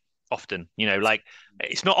advantage often. Like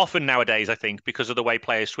it's not often nowadays, I think, because of the way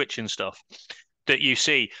players switch and stuff, that you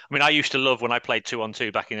see. I mean, I used to love when I played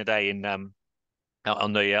 2-on-2 back in the day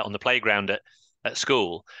on the playground at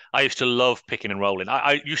school. I used to love picking and rolling.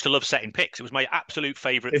 I used to love setting picks. It was my absolute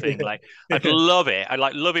favorite thing. Like I'd love it. I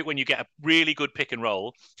love it when you get a really good pick and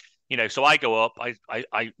roll. So I go up,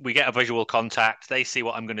 we get a visual contact. They see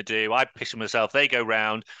what I'm going to do. I pitch myself. They go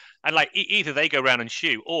round, and like either they go round and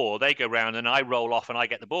shoot, or they go round and I roll off and I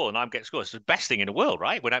get the ball and I get scores. It's the best thing in the world,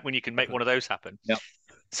 right? When you can make one of those happen. Yeah.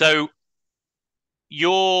 So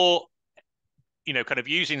you're, kind of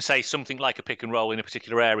using, say, something like a pick and roll in a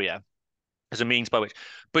particular area as a means by which,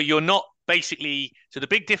 but you're not basically. So the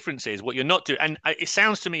big difference is what you're not doing, and it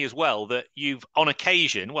sounds to me as well that you've, on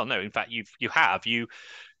occasion, well, no, in fact,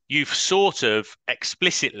 you've sort of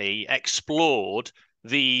explicitly explored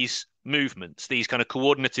these movements, these kind of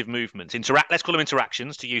coordinative movements, let's call them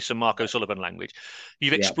interactions, to use some Marco Sullivan language.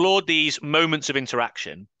 You've explored these moments of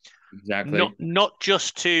interaction, not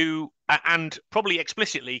just to, and probably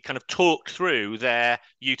explicitly kind of talked through their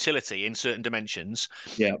utility in certain dimensions,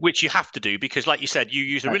 which you have to do because, like you said, you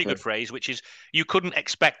used a really good phrase, which is you couldn't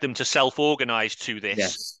expect them to self-organize to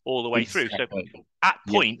this all the way through. So at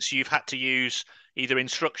points, you've had to use either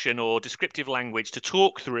instruction or descriptive language to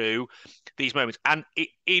talk through these moments. And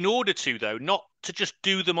in order to, though, not to just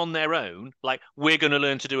do them on their own, like we're going to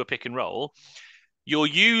learn to do a pick and roll,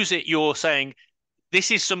 you're saying,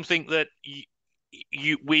 this is something that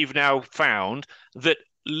we've now found that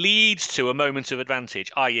leads to a moment of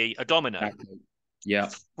advantage, i.e. a domino.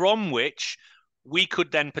 From which we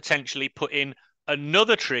could then potentially put in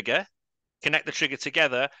another trigger, connect the trigger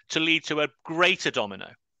together to lead to a greater domino.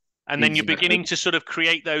 And then you're beginning to sort of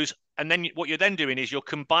create those. And then what you're then doing is you're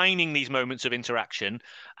combining these moments of interaction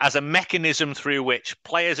as a mechanism through which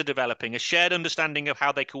players are developing a shared understanding of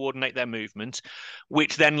how they coordinate their movement,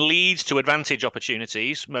 which then leads to advantage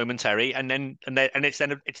opportunities, momentary, and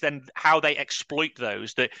it's then how they exploit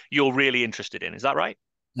those that you're really interested in. Is that right?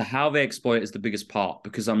 How they exploit is the biggest part,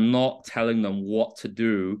 because I'm not telling them what to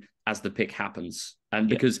do as the pick happens. And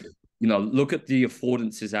because, look at the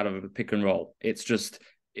affordances out of a pick and roll.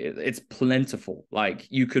 It's plentiful. Like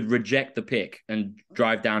you could reject the pick and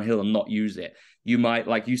drive downhill and not use it. You might,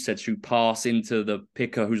 like you said, shoot pass into the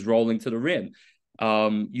picker who's rolling to the rim.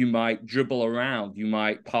 You might dribble around. You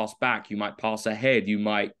might pass back. You might pass ahead. You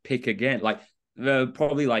might pick again. Like there are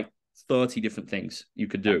probably like 30 different things you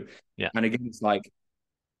could do. Yeah. And again, it's like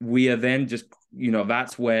we are then just,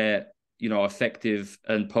 that's where, effective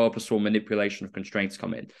and purposeful manipulation of constraints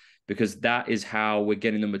come in. Because that is how we're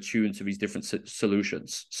getting them attuned to these different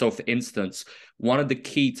solutions. So, for instance, one of the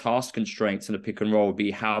key task constraints in a pick and roll would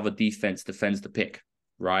be how the defense defends the pick,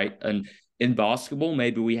 right? And in basketball,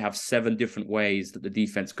 maybe we have 7 different ways that the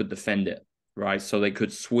defense could defend it, right? So they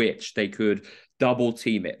could switch, they could double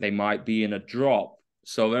team it, they might be in a drop.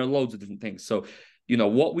 So there are loads of different things. So,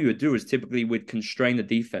 what we would do is typically we'd constrain the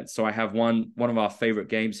defense. So I have one of our favorite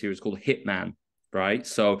games here is called Hitman, right?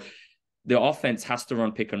 So the offense has to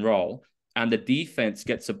run pick and roll, and the defense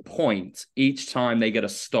gets a point each time they get a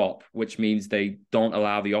stop, which means they don't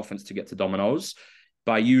allow the offense to get to dominoes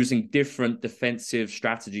by using different defensive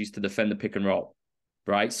strategies to defend the pick and roll,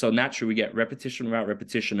 right? So naturally we get repetition without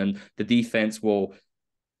repetition, and the defense will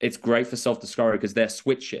it's great for self-discovery because they'll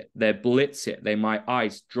switch it, they blitz it, they might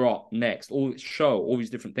ice, drop, next, all show, all these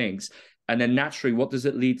different things. And then naturally, what does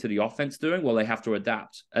it lead to the offense doing? Well, they have to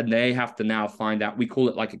adapt and they have to now find out, we call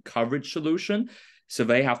it like a coverage solution. So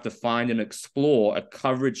they have to find and explore a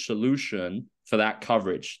coverage solution for that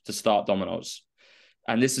coverage to start dominoes.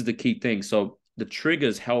 And this is the key thing. So the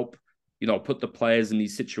triggers help, put the players in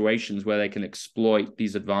these situations where they can exploit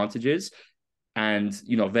these advantages. And,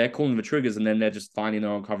 they're calling the triggers and then they're just finding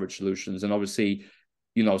their own coverage solutions. And obviously,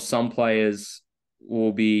 some players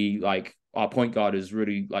will be like, our point guard is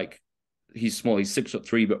really like, he's small, he's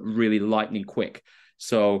 6'3", but really lightning quick.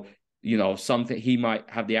 So, something he might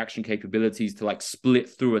have the action capabilities to like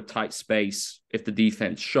split through a tight space if the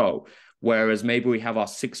defense show. Whereas maybe we have our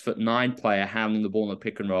 6'9" player handling the ball in the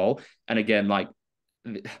pick and roll. And again, like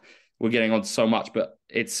we're getting on so much, but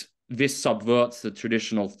this subverts the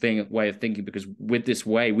traditional way of thinking, because with this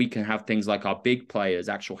way, we can have things like our big players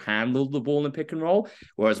actually handle the ball in the pick and roll,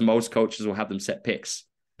 whereas most coaches will have them set picks.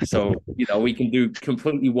 So, we can do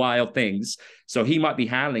completely wild things. So he might be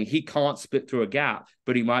handling, he can't split through a gap,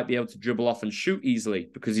 but he might be able to dribble off and shoot easily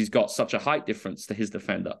because he's got such a height difference to his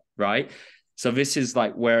defender, right? So this is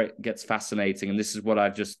like where it gets fascinating. And this is what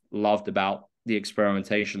I've just loved about the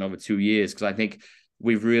experimentation over 2 years, because I think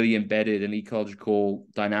we've really embedded an ecological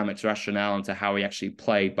dynamics rationale into how we actually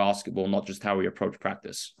play basketball, not just how we approach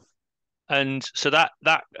practice. And so that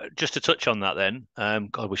just to touch on that then,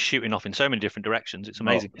 God, we're shooting off in so many different directions. It's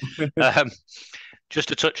amazing. Oh. Just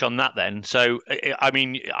to touch on that then. So, I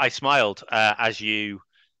mean, I smiled as you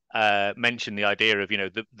mentioned the idea of,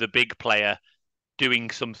 the big player doing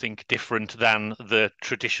something different than the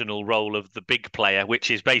traditional role of the big player,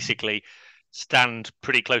 which is basically stand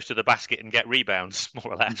pretty close to the basket and get rebounds,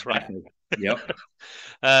 more or less, right? Yep.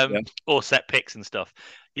 Yep. Or set picks and stuff.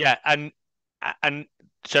 Yeah, and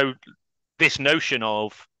so this notion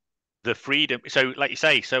of the freedom. So, like you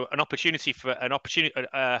say, so a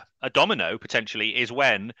domino potentially is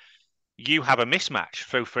when you have a mismatch.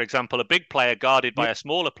 So, for example, a big player guarded by a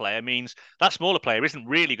smaller player means that smaller player isn't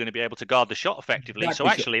really going to be able to guard the shot effectively. Exactly.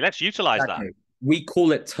 So actually, let's utilize that. We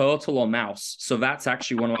call it turtle or mouse. So that's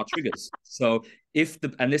actually one of our triggers. So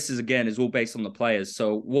and this is all based on the players.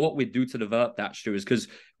 So what we do to develop that, Stu, is because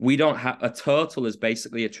we don't have a turtle is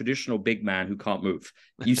basically a traditional big man who can't move.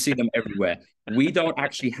 You see them everywhere. We don't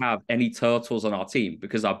actually have any turtles on our team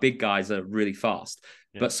because our big guys are really fast.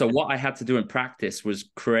 Yeah. But so what I had to do in practice was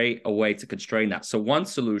create a way to constrain that. So one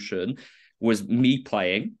solution was me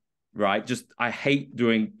playing, right? I hate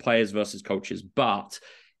doing players versus coaches, but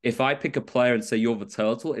if I pick a player and say you're the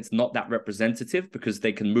turtle, it's not that representative because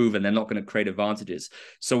they can move and they're not going to create advantages.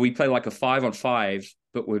 So we play like a 5-on-5,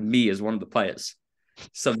 but with me as one of the players.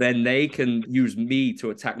 So then they can use me to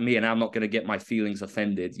attack me, and I'm not going to get my feelings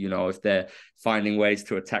offended, if they're finding ways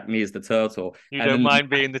to attack me as the turtle. You don't mind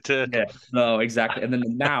being the turtle. Yeah, no, exactly. And then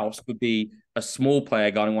the mouse would be a small player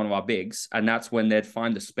guarding one of our bigs, and that's when they'd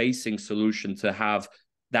find a spacing solution to have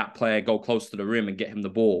that player go close to the rim and get him the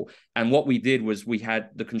ball. And what we did was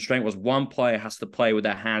the constraint was one player has to play with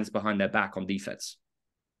their hands behind their back on defense.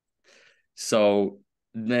 So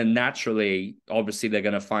then naturally, obviously, they're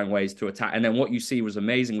going to find ways to attack. And then what you see was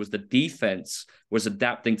amazing was the defense was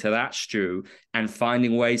adapting to that, Stu, and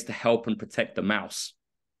finding ways to help and protect the mouse.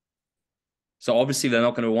 So obviously, they're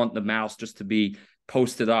not going to want the mouse just to be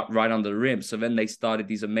posted up right under the rim. So then they started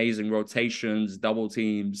these amazing rotations, double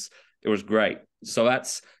teams. It was great. So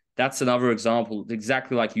that's another example,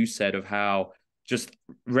 exactly like you said, of how just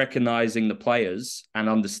recognizing the players and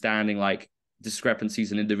understanding like discrepancies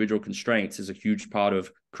and individual constraints is a huge part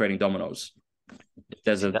of creating dominoes.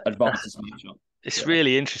 There's an advantage. It's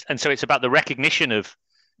really interesting. And so it's about the recognition of,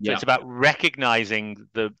 it's about recognizing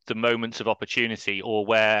the moments of opportunity or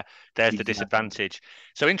where there's the disadvantage.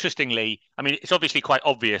 So interestingly, I mean, it's obviously quite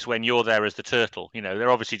obvious when you're there as the turtle, they're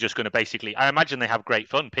obviously just going to basically, I imagine they have great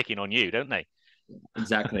fun picking on you, don't they?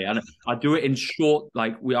 Exactly. And I do it in short,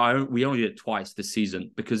 like we only did it twice this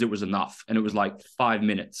season because it was enough. And it was like 5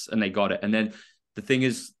 minutes and they got it. And then the thing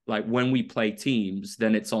is, like when we play teams,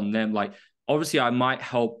 then it's on them. Like obviously I might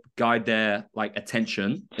help guide their like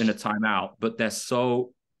attention in a timeout, but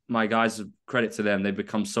my guys, credit to them, they've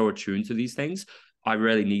become so attuned to these things. I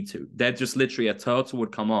really need to. They're just literally a turtle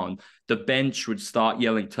would come on, the bench would start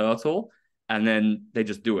yelling turtle, and then they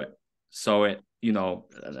just do it. So it,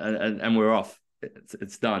 and we're off.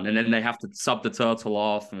 It's done, and then they have to sub the turtle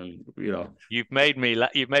off, and You've made me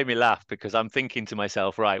laugh because I'm thinking to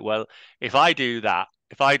myself, right? Well, if I do that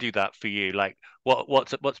for you, like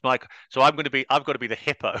what's my? So I've got to be the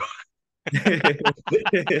hippo.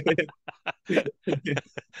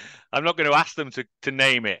 I'm not going to ask them to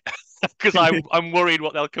name it because I'm worried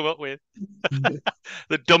what they'll come up with.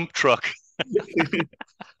 The dump truck.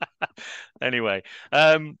 Anyway,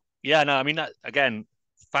 yeah, no, I mean that again,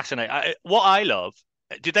 fascinating. What I love,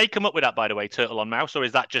 did they come up with that, by the way, turtle on mouse, or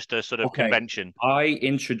is that just a sort of Okay. convention? I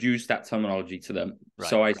introduced that terminology to them. Right.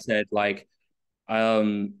 So I said like,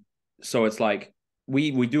 so it's like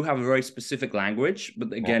we do have a very specific language, but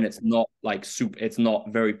Yeah. again, it's not like super, it's not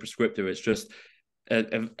very prescriptive. It's just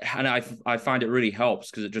and I find it really helps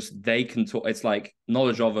because it just they can talk. It's like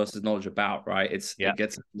knowledge of versus knowledge about, right? Yeah. It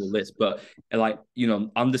gets into the list, but like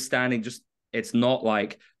understanding just it's not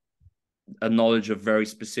like a knowledge of very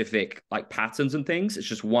specific like patterns and things. It's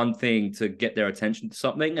just one thing to get their attention to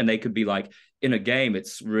something, and they could be like in a game.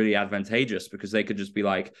 It's really advantageous because they could just be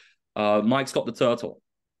like, "Mike, stop the turtle,"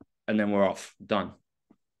 and then we're off, done.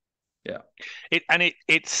 Yeah,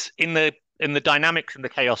 It's in the dynamics and the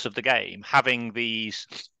chaos of the game, having these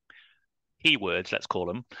keywords, let's call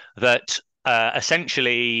them, that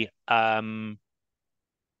essentially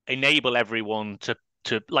enable everyone to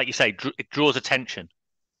like you say, it draws attention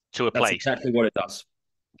to a that's place. exactly what it does.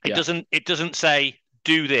 It Yeah, doesn't say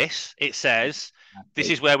do this. It says this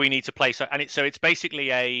exactly. is where we need to place. And it's basically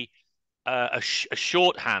a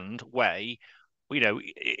shorthand way.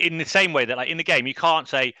 In the same way that like in the game, you can't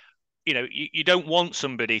say you don't want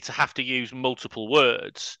somebody to have to use multiple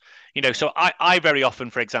words. So I very often,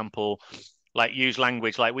 for example, like use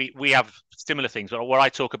language like we have similar things where I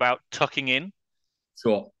talk about tucking in,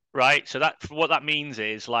 Sure, right? So that what that means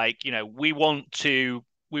is like we want to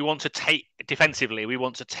take defensively, we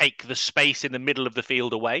want to take the space in the middle of the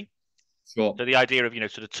field away. sure, So the idea of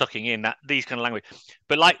sort of tucking in that these kind of language,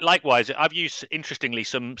 but likewise, I've used interestingly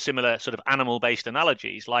some similar sort of animal based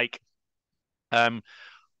analogies, like um,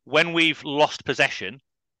 when we've lost possession,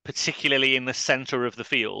 particularly in the center of the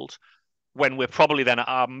field, when we're probably then at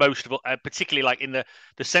our most, particularly like in the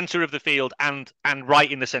center of the field and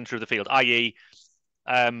right in the center of the field, i.e.,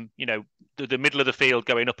 the middle of the field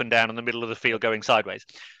going up and down and the middle of the field going sideways,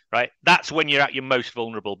 right? That's when you're at your most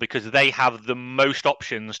vulnerable because they have the most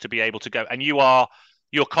options to be able to go, and you're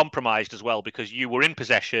compromised as well because you were in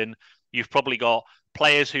possession. You've probably got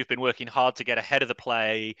players who've been working hard to get ahead of the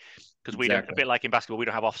play because we don't, a exactly. bit like in basketball, we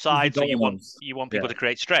don't have The offside, so dominos. you want people Yeah, to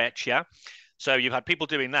create stretch, yeah. So you've had people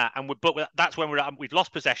doing that, and that's when we've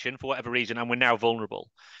lost possession for whatever reason, and we're now vulnerable.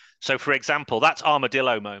 So, for example, that's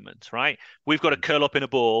armadillo moment, right? We've got to curl up in a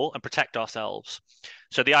ball and protect ourselves.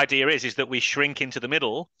 So the idea is that we shrink into the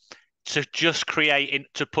middle to just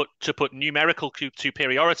to put numerical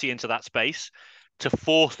superiority into that space, to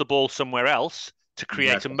force the ball somewhere else, to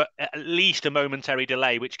create exactly. at least a momentary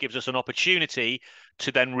delay, which gives us an opportunity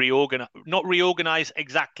to then reorganize, not reorganize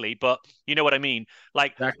exactly, but you know what I mean,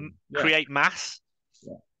 like Exactly. Yeah. create mass.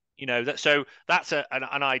 Yeah. So that's an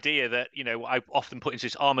idea that I often put into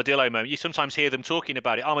this armadillo moment. You sometimes hear them talking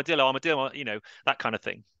about it, armadillo, armadillo, that kind of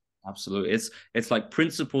thing. Absolutely. It's like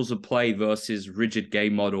principles of play versus rigid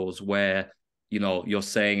game models where you're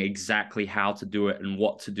saying exactly how to do it and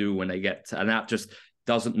what to do when they get to, and that just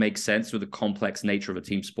doesn't make sense with the complex nature of a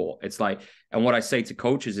team sport. It's like, and what I say to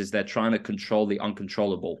coaches is they're trying to control the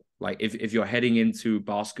uncontrollable. Like if you're heading into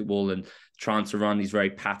basketball and trying to run these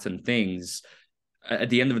very patterned things, at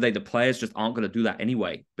the end of the day, the players just aren't going to do that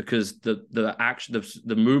anyway because the action,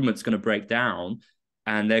 the movement's going to break down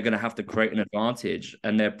and they're going to have to create an advantage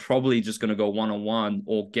and they're probably just going to go one-on-one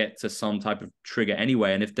or get to some type of trigger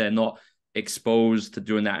anyway. And if they're not exposed to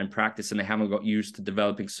doing that in practice and they haven't got used to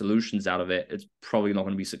developing solutions out of it, it's probably not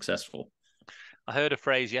going to be successful. I heard a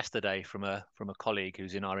phrase yesterday from a colleague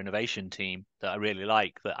who's in our innovation team that I really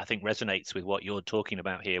like, that I think resonates with what you're talking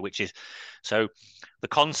about here, which is so the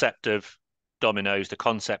concept of dominoes, the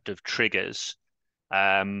concept of triggers,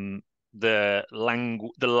 the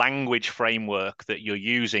language framework that you're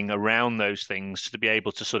using around those things to be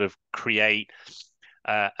able to sort of create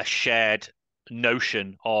a shared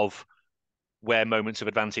notion of where moments of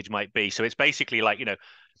advantage might be. So it's basically like,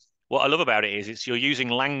 what I love about it is it's you're using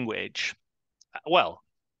language. Well,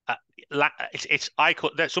 uh, I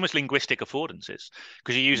call that's almost linguistic affordances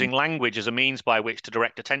because you're using language as a means by which to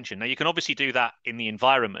direct attention. Now you can obviously do that in the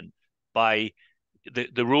environment by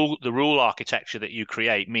the rule architecture that you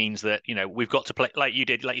create means that we've got to play like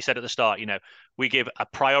you said at the start. We give a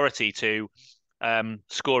priority to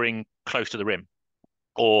scoring close to the rim,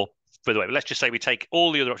 or by the way, let's just say we take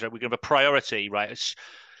all the other options. We give a priority, right,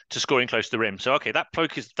 to scoring close to the rim. So okay, that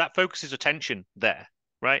focuses attention there,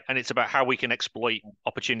 right? And it's about how we can exploit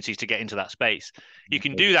opportunities to get into that space. You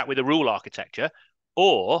can do that with a rule architecture,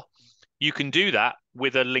 or you can do that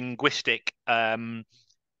with a linguistic, kind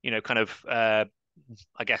of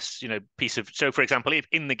I guess, piece of, so for example, if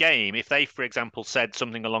in the game, if they, for example, said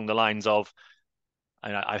something along the lines of,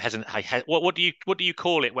 I hesitate, what do you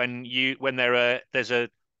call it when there's an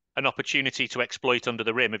opportunity to exploit under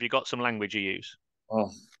the rim? Have you got some language you use? Oh,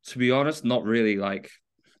 to be honest, not really. Like,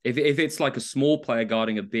 if it's like a small player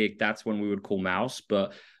guarding a big, that's when we would call mouse.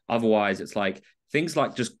 But otherwise, it's like things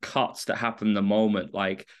like just cuts that happen in the moment.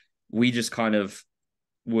 Like, we just kind of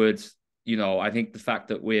would, I think the fact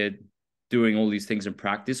that we're doing all these things in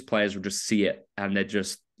practice, players will just see it, and they're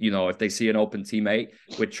just, if they see an open teammate,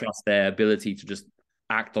 we trust their ability to just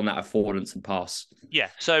act on that affordance and pass. Yeah.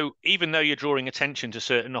 So even though you're drawing attention to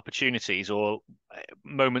certain opportunities or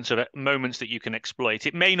moments that you can exploit,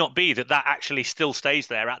 it may not be that actually still stays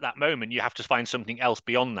there at that moment. You have to find something else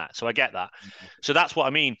beyond that. So I get that. So that's what I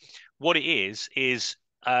mean. What it is it's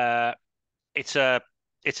a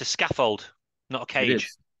scaffold, not a It cage.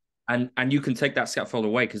 is. And you can take that scaffold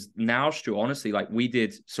away, because now, Stu, honestly, like we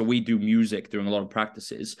do music during a lot of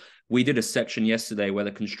practices. We did a section yesterday where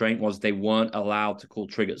the constraint was they weren't allowed to call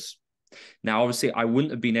triggers. Now, obviously, I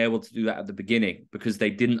wouldn't have been able to do that at the beginning because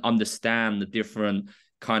they didn't understand the different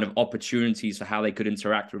kind of opportunities for how they could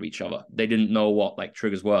interact with each other. They didn't know what like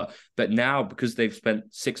triggers were. But now, because they've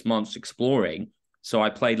spent 6 months exploring, so I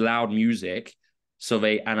played loud music, so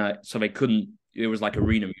they couldn't. It was like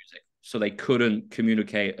arena music, so they couldn't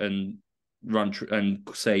communicate and run and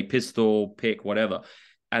say pistol, pick, whatever.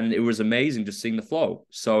 And it was amazing just seeing the flow.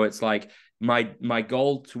 So it's like my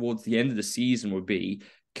goal towards the end of the season would be,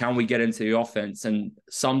 can we get into the offense? And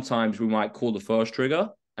sometimes we might call the first trigger,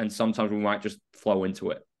 and sometimes we might just flow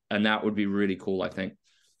into it. And that would be really cool, I think.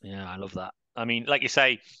 Yeah, I love that. I mean, like you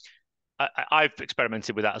say, I've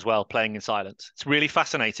experimented with that as well, playing in silence. It's really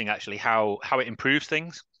fascinating, actually, how it improves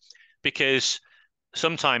things, because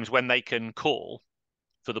sometimes when they can call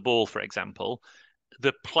for the ball, for example,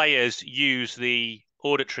 the players use the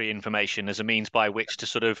auditory information as a means by which to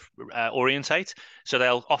sort of orientate. So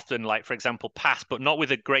they'll often, like, for example, pass, but not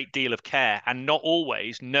with a great deal of care and not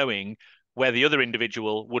always knowing where the other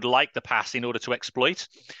individual would like the pass in order to exploit.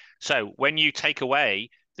 So when you take away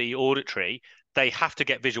the auditory, they have to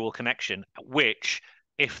get visual connection, which,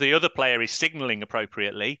 if the other player is signaling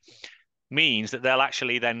appropriately, means that they'll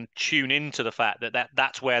actually then tune into the fact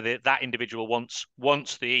that's where that individual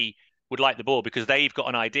wants the would like the ball, because they've got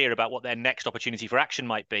an idea about what their next opportunity for action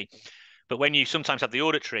might be. But when you sometimes have the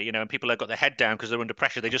auditory, and people have got their head down because they're under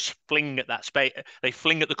pressure, they just fling at that space, they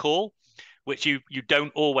fling at the call, which you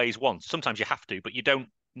don't always want. Sometimes you have to, but you don't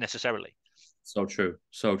necessarily. So true.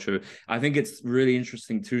 So true. I think it's really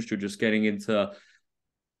interesting too, Stu, just getting into,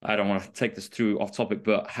 I don't want to take this too off topic,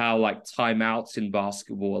 but how like timeouts in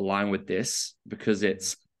basketball align with this, because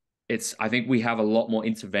I think we have a lot more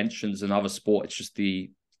interventions than other sports.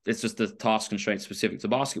 It's just the task constraint specific to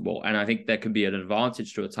basketball. And I think there can be an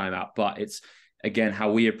advantage to a timeout, but it's, again,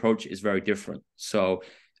 how we approach it is very different. So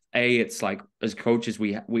it's like, as coaches,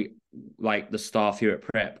 we like the staff here at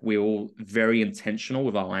Prep, we're all very intentional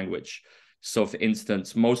with our language. So for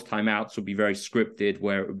instance, most timeouts would be very scripted,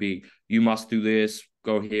 where it would be, you must do this,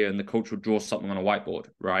 go here, and the coach would draw something on a whiteboard,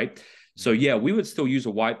 right? So yeah, we would still use a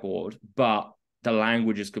whiteboard, but the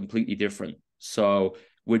language is completely different. So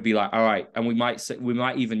we'd be like, all right, and we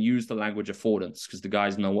might even use the language affordance, because the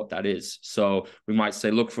guys know what that is. So we might say,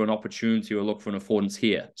 look for an opportunity or look for an affordance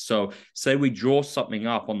here. So say we draw something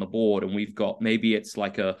up on the board, and we've got, maybe it's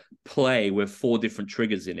like a play with 4 different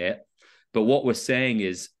triggers in it. But what we're saying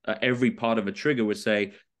is, every part of a trigger would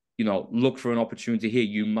say, look for an opportunity here.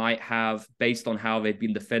 You might have, based on how they've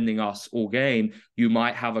been defending us all game, you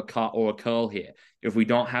might have a cut or a curl here. If we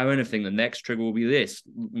don't have anything, the next trigger will be this.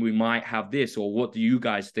 We might have this, or what do you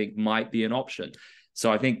guys think might be an option? So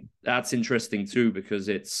I think that's interesting too, because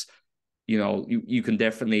it's, you can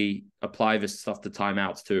definitely apply this stuff to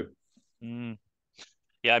timeouts too. Mm.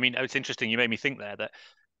 Yeah, I mean, it's interesting. You made me think there that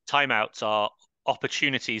timeouts are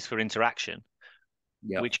opportunities for interaction,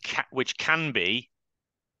 Yeah, which can be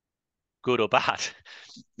good or bad.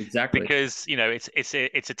 exactly. Because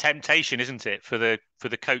it's a temptation, isn't it, for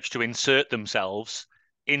the coach to insert themselves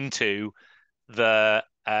into the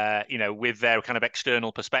with their kind of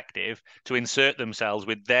external perspective, to insert themselves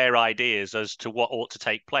with their ideas as to what ought to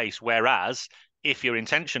take place. Whereas if you're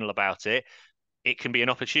intentional about it, it can be an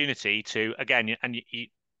opportunity to, again, and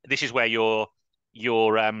this is where your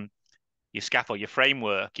scaffold, your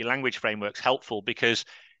framework, your language framework's helpful, because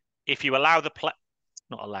if you allow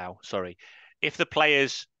not allow, sorry, if the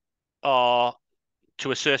players are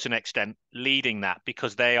to a certain extent leading that,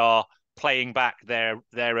 because they are playing back their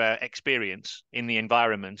experience in the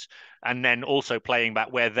environment, and then also playing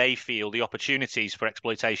back where they feel the opportunities for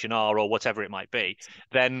exploitation are, or whatever it might be,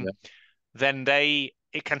 then Yeah. then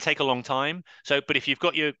it can take a long time. So, but if you've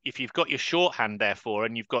got your shorthand, therefore,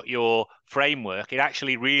 and you've got your framework,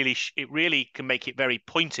 it really can make it very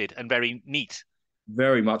pointed and very neat.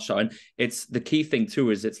 Very much so. And it's the key thing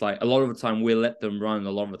too, is it's like a lot of the time we'll let them run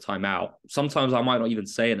a lot of the time out. Sometimes I might not even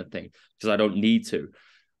say anything because I don't need to.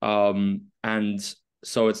 And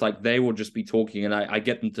so it's like they will just be talking and I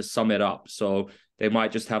get them to sum it up. So they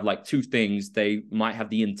might just have like two things they might have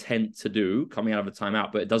the intent to do coming out of a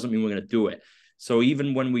timeout, but it doesn't mean we're going to do it. So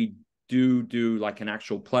even when we do like an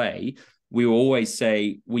actual play, we will always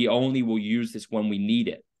say we only will use this when we need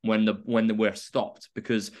it, when we're stopped,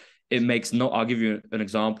 because it makes no, I'll give you an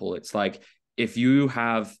example. It's like if you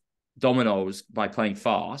have dominoes by playing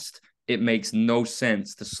fast, it makes no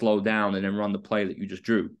sense to slow down and then run the play that you just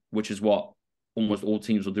drew, which is what almost all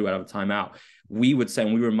teams will do out of a timeout. We would say,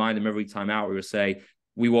 and we remind them every timeout, we would say,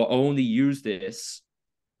 we will only use this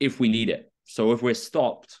if we need it. So if we're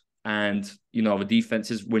stopped and, the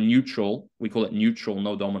defense is, we're neutral, we call it neutral,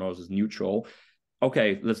 no dominoes is neutral.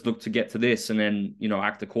 Okay, let's look to get to this and then,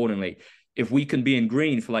 act accordingly. If we can be in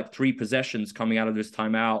green for like 3 possessions coming out of this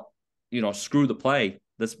timeout, screw the play.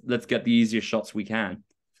 Let's get the easiest shots we can.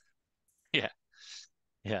 Yeah.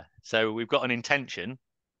 Yeah. So we've got an intention,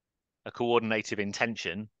 a coordinative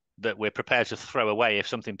intention that we're prepared to throw away if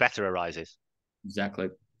something better arises. Exactly.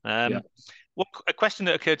 Yeah. A question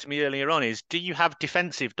that occurred to me earlier on is, do you have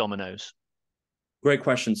defensive dominoes? Great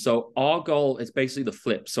question. So our goal is basically the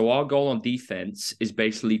flip. So our goal on defense is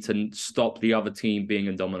basically to stop the other team being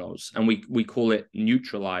in dominoes. And we call it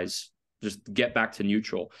neutralize, just get back to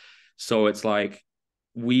neutral. So it's like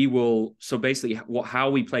so basically how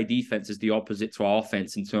we play defense is the opposite to our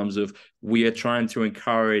offense in terms of we are trying to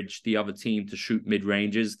encourage the other team to shoot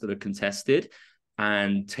mid-ranges that are contested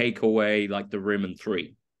and take away like the rim and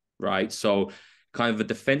 3, right? So kind of the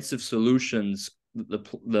defensive solutions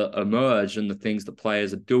that emerge and the things that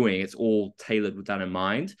players are doing, it's all tailored with that in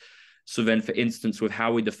mind. So then, for instance, with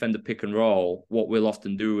how we defend the pick and roll, what we'll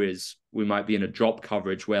often do is we might be in a drop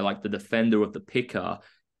coverage where like the defender of the picker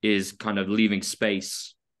is kind of leaving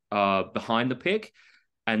space behind the pick.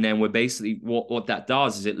 And then we're basically, what that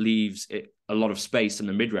does is it leaves a lot of space in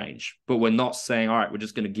the mid-range. But we're not saying, all right, we're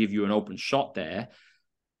just going to give you an open shot there.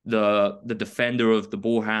 The defender of the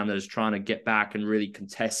ball handler is trying to get back and really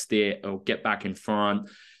contest it or get back in front.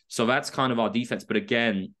 So that's kind of our defense. But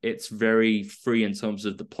again, it's very free in terms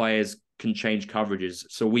of the players can change coverages.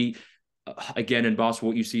 So again, in basketball,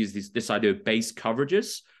 what you see is this idea of base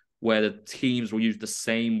coverages, where the teams will use the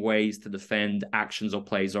same ways to defend actions or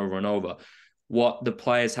plays over and over. What the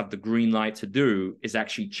players have the green light to do is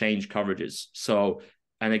actually change coverages. So,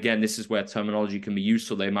 and again, this is where terminology can be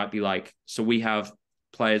useful. They might be like, so we have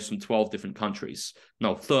players from 12 different countries.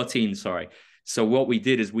 No, 13, sorry. So what we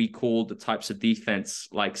did is we called the types of defense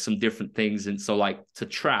like some different things. And so like to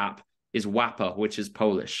trap is wapper, which is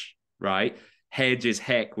Polish, right? Hedge is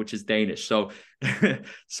heck, which is Danish. So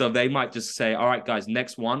so they might just say, all right, guys,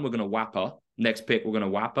 next one, we're going to wapper. Next pick, we're going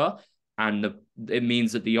to wapper. And it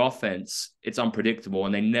means that the offense, it's unpredictable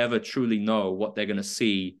and they never truly know what they're going to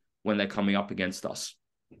see when they're coming up against us.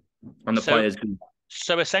 And the players do.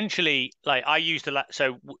 So essentially, like I used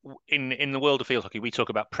in the world of field hockey, we talk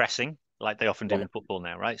about pressing, like they often do in football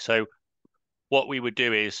now, right? So what we would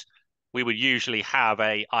do is we would usually have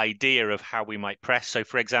a idea of how we might press. So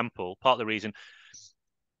for example, part of the reason,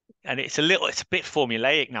 and it's a bit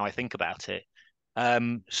formulaic now I think about it.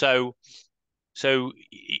 So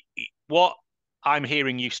what I'm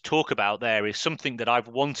hearing you talk about there is something that I've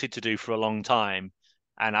wanted to do for a long time.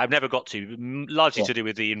 And I've never got to, largely to do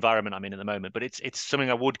with the environment I'm in at the moment, but it's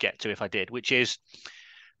something I would get to if I did, which is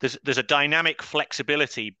there's a dynamic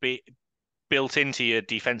flexibility built into your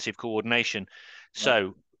defensive coordination.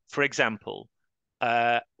 So, for example,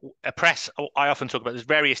 a press, I often talk about, there's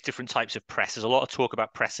various different types of press. There's a lot of talk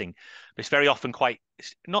about pressing, but it's very often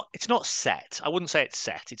it's not set. I wouldn't say it's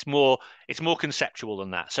set. It's more conceptual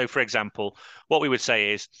than that. So, for example, what we would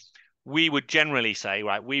say is we would generally say,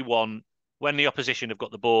 right, we want, when the opposition have got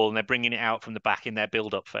the ball and they're bringing it out from the back in their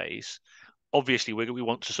build-up phase, obviously we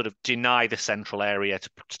want to sort of deny the central area to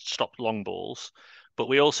stop long balls, but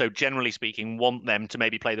we also, generally speaking, want them to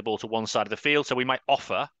maybe play the ball to one side of the field. So we might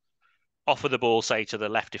offer the ball, say, to the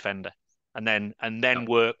left defender, and then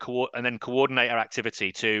coordinate our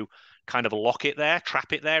activity to kind of lock it there,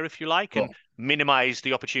 trap it there, if you like, and minimize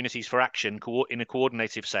the opportunities for action in a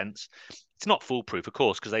coordinative sense. It's not foolproof, of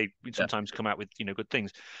course, because they sometimes come out with good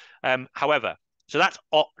things. However,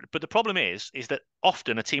 but the problem is that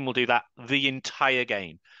often a team will do that the entire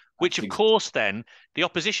game, which of course then the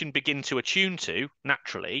opposition begin to attune to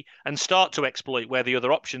naturally and start to exploit where the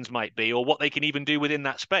other options might be or what they can even do within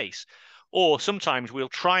that space. Or sometimes we'll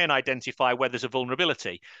try and identify where there's a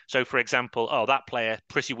vulnerability. So, for example, oh, that player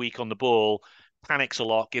pretty weak on the ball, panics a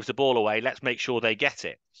lot, gives the ball away. Let's make sure they get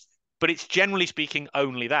it. But it's generally speaking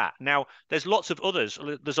only that. Now, there's lots of others.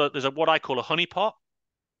 There's a what I call a honeypot,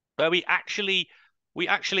 where we actually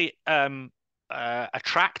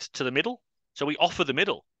attract to the middle. So we offer the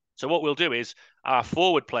middle. So what we'll do is our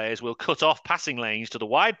forward players will cut off passing lanes to the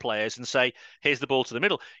wide players and say, here's the ball to the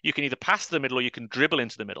middle. You can either pass to the middle or you can dribble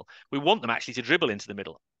into the middle. We want them actually to dribble into the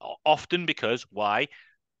middle, often because why?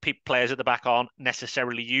 Players at the back aren't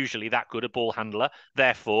necessarily usually that good a ball handler.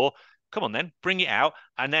 Therefore, come on then, bring it out.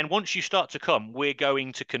 And then once you start to come, we're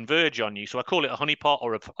going to converge on you. So I call it a honeypot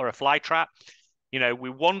or a fly trap.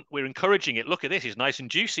 We're encouraging it. Look at this, it's nice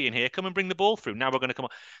and juicy in here. Come and bring the ball through. Now we're going to come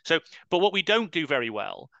on. So, but what we don't do very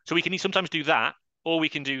well, so we can sometimes do that, or we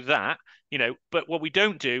can do that, but what we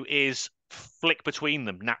don't do is flick between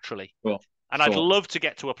them naturally. Sure. And I'd love to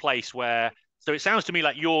get to a place where, so it sounds to me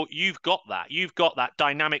like you've got that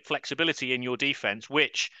dynamic flexibility in your defense,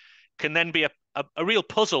 which can then be a real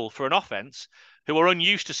puzzle for an offense who are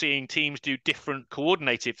unused to seeing teams do different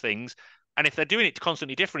coordinated things. And if they're doing it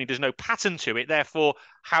constantly differently, there's no pattern to it. Therefore,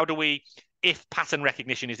 how do we, if pattern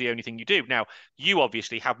recognition is the only thing you do? Now, you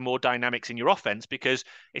obviously have more dynamics in your offense because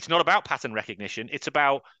it's not about pattern recognition. It's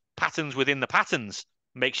about patterns within the patterns.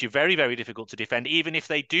 Makes you very, very difficult to defend, even if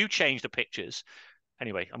they do change the pictures.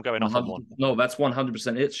 Anyway, I'm going off on one. No, that's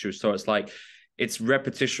 100% it's true. So it's like, it's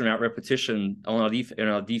repetition out repetition on in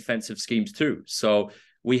our defensive schemes too. So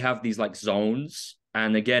we have these like zones.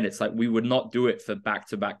 And again, it's like we would not do it for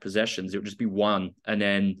back-to-back possessions. It would just be one and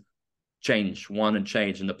then change, one and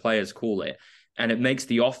change, and the players call it. And it makes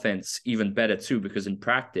the offense even better too, because in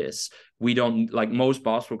practice, we don't, like most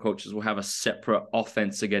basketball coaches will have a separate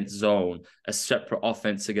offense against zone, a separate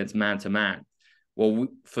offense against man-to-man. Well,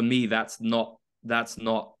 for me, that's not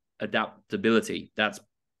adaptability. That's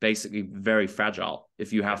basically very fragile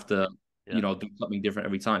if you have to, do something different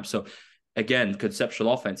every time. So again,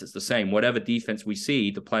 conceptual offense, it's the same. Whatever defense we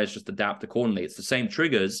see, the players just adapt accordingly. It's the same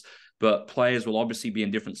triggers, but players will obviously be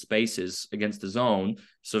in different spaces against the zone,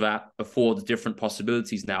 so that affords different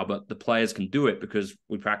possibilities now. But the players can do it because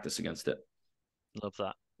we practice against it. Love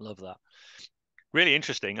that. Love that. Really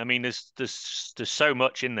interesting. I mean, there's so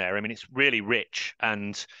much in there. I mean, it's really rich,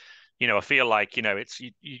 and I feel like you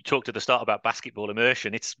talked at the start about basketball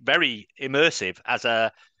immersion. It's very immersive as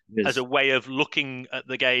a way of looking at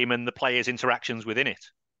the game and the players' interactions within it.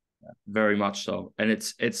 Very much so. And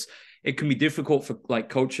it can be difficult for, like,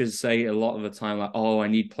 coaches say a lot of the time, like, oh, I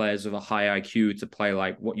need players with a high IQ to play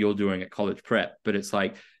like what you're doing at college prep. But it's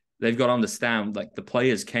like, they've got to understand, like, the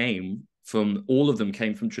players all of them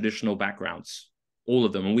came from traditional backgrounds, all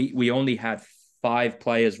of them. And we only had 5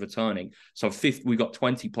 players returning. So we got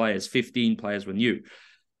 20 players, 15 players were new.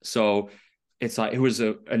 So it's like, it was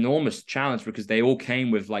an enormous challenge because they all came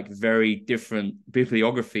with like very different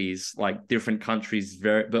bibliographies, like different countries,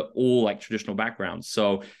 but all like traditional backgrounds.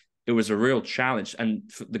 So it was a real challenge. And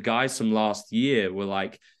the guys from last year were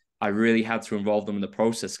like, I really had to involve them in the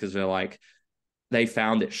process because they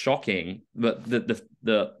found it shocking, but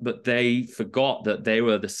but they forgot that they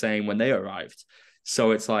were the same when they arrived.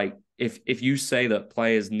 So it's like, if you say that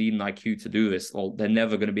players need an IQ to do this, well, they're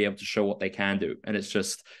never going to be able to show what they can do. And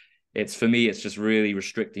for me, it's just really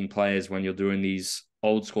restricting players when you're doing these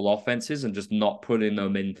old school offenses and just not putting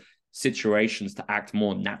them in situations to act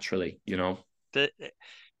more naturally, Do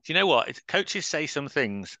you know what? Coaches say some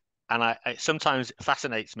things, and it sometimes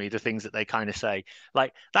fascinates me, the things that they kind of say.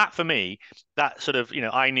 Like that for me, that sort of,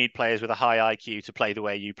 I need players with a high IQ to play the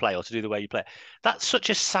way you play or to do the way you play. That's such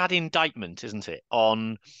a sad indictment, isn't it?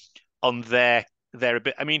 On their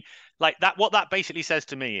ability. I mean, like that, what that basically says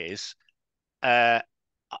to me is, I'm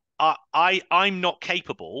not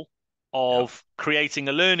capable of creating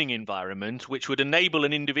a learning environment which would enable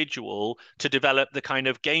an individual to develop the kind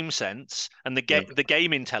of game sense and the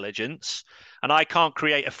game intelligence, and I can't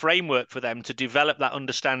create a framework for them to develop that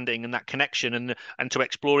understanding and that connection and to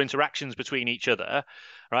explore interactions between each other.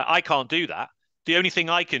 Right? I can't do that. The only thing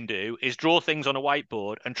I can do is draw things on a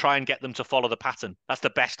whiteboard and try and get them to follow the pattern. That's the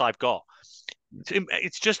best I've got.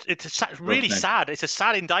 It's really sad. It's a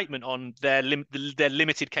sad indictment on their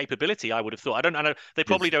limited capability, I would have thought. I know they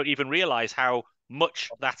probably don't even realize how much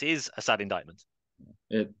that is a sad indictment.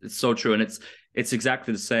 It's so true. And it's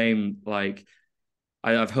exactly the same. Like,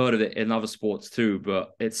 I've heard of it in other sports too,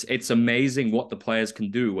 but it's amazing what the players can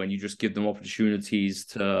do when you just give them opportunities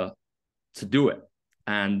to do it.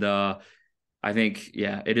 And I think,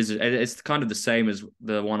 it's kind of the same as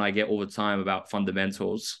the one I get all the time about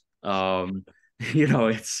fundamentals.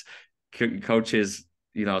 It's coaches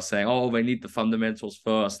saying, oh, they need the fundamentals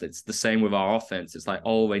first. It's the same with our offense. It's like,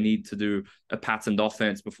 oh, they need to do a patterned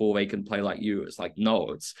offense before they can play like you. It's like,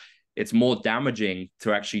 no, it's more damaging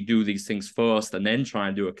to actually do these things first and then try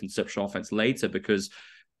and do a conceptual offense later, because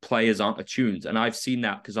players aren't attuned. And I've seen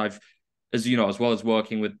that because as well as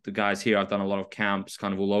working with the guys here, I've done a lot of camps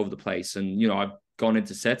kind of all over the place. And, I've gone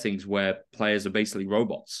into settings where players are basically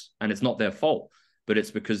robots, and it's not their fault, but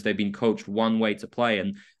it's because they've been coached one way to play.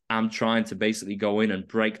 And I'm trying to basically go in and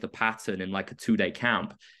break the pattern in like a 2-day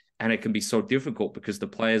camp. And it can be so difficult because the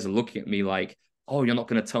players are looking at me like, oh, you're not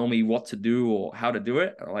going to tell me what to do or how to do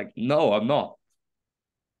it? I'm like, no, I'm not.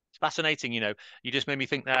 It's fascinating. You just made me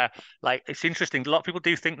think there. Like, it's interesting. A lot of people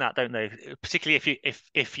do think that, don't they? Particularly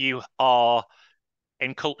if you are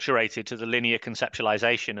enculturated to the linear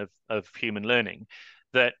conceptualization of human learning,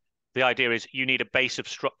 that the idea is you need a base of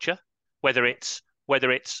structure, whether it's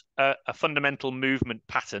a fundamental movement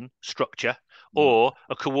pattern structure or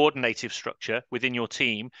a coordinative structure within your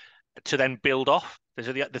team to then build off.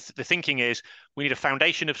 So the thinking is we need a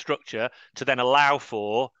foundation of structure to then allow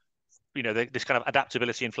for this kind of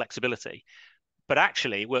adaptability and flexibility. But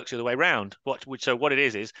actually, it works the other way around. So what it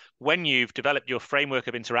is when you've developed your framework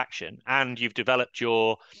of interaction and you've developed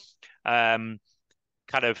your kind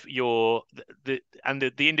of your the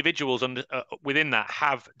individuals within that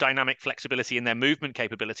have dynamic flexibility in their movement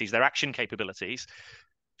capabilities, their action capabilities.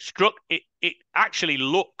 It actually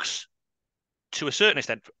looks, to a certain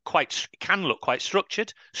extent, can look quite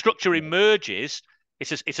structured. Structure emerges.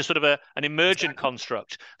 It's a sort of an emergent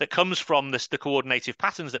construct that comes from the coordinative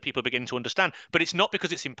patterns that people begin to understand. But it's not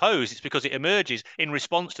because it's imposed, it's because it emerges in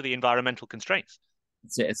response to the environmental constraints.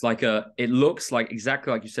 It's like it looks like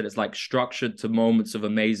exactly like you said, it's like structured to moments of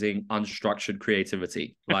amazing unstructured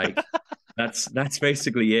creativity. Like that's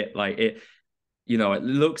basically it. Like it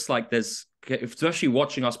looks like there's, especially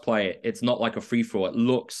watching us play it, it's not like a free for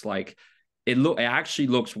all. It actually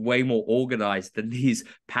looks way more organized than these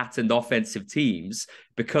patterned offensive teams,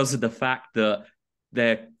 because of the fact that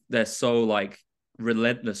they're so like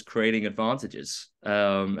relentless creating advantages.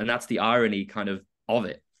 And that's the irony kind of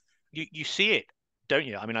it. You see it, don't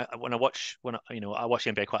you? I mean, I watch the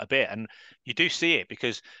NBA quite a bit, and you do see it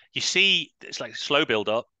because you see it's like slow build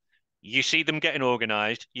up. You see them getting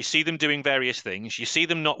organized, you see them doing various things, you see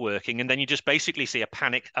them not working, and then you just basically see a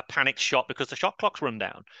panic shot because the shot clock's run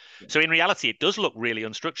down. Yeah. So in reality, it does look really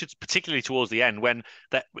unstructured, particularly towards the end when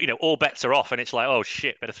that all bets are off and it's like, oh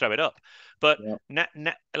shit, better throw it up. But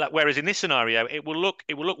whereas in this scenario, it will look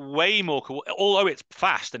way more, although it's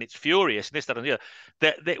fast and it's furious and this, that, and the other,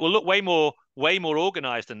 that it will look way more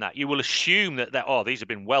organized than that. You will assume that these have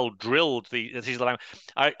been well drilled. You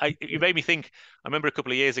made me think. I remember a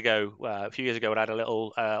couple of years ago, a few years ago, when I had a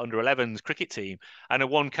little under 11s cricket team, and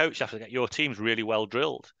one coach after that, your team's really well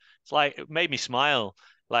drilled. It's like, it made me smile.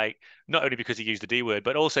 Like, not only because he used the D word,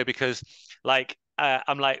 but also because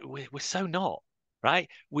I'm like, we're so not. Right?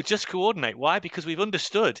 We just coordinate. Why? Because we've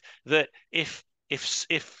understood that if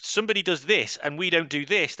somebody does this and we don't do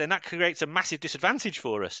this, then that creates a massive disadvantage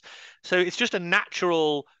for us. So it's just a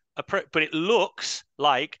natural approach, but it looks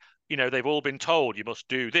like they've all been told you must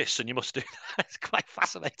do this and you must do that. It's quite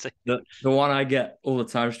fascinating. The one I get all the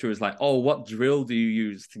time, Stu, is like, oh, what drill do you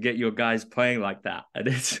use to get your guys playing like that? And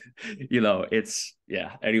it's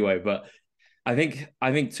anyway, but I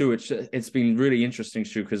think too, it's been really interesting,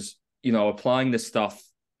 Stu, because applying this stuff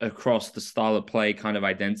across the style of play kind of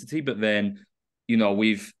identity, but then,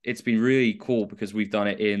 it's been really cool because we've done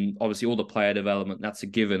it in obviously all the player development. That's a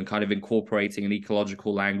given, kind of incorporating an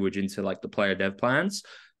ecological language into like the player dev plans.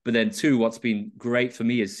 But then too, what's been great for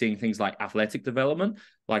me is seeing things like athletic development.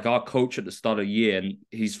 Like our coach at the start of the year, and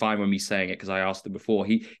he's fine with me saying it because I asked him before,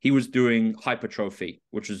 he was doing hypertrophy,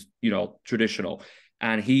 which is, traditional.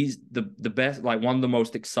 And he's the best, like one of the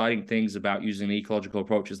most exciting things about using the ecological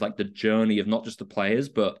approach is like the journey of not just the players,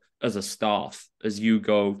 but as a staff, as you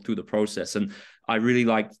go through the process. And I really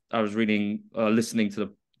liked, I was listening to the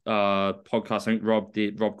podcast. I think Rob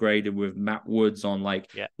Gray did with Matt Woods on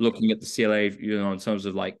looking at the CLA, in terms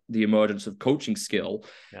of like the emergence of coaching skill,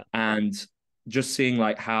 and just seeing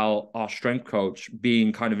like how our strength coach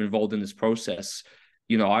being kind of involved in this process,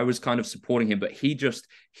 I was kind of supporting him, but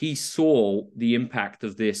he saw the impact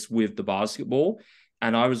of this with the basketball,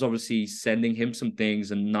 and I was obviously sending him some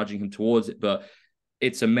things and nudging him towards it. But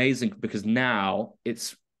it's amazing because now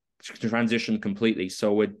it's transitioned completely.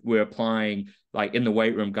 So we're applying, like in the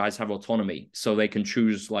weight room, guys have autonomy, so they can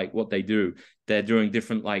choose like what they do. They're doing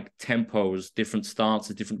different like tempos, different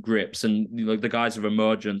stances, different grips, and the guys of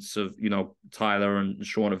emergence of Tyler and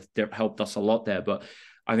Sean have helped us a lot there. But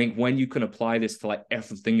I think when you can apply this to like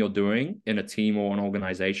everything you're doing in a team or an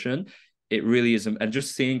organization, it really is. And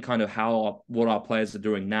just seeing kind of what our players are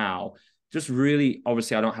doing now, just really,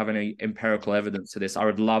 obviously, I don't have any empirical evidence to this. I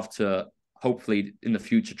would love to hopefully in the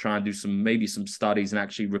future try and do maybe some studies and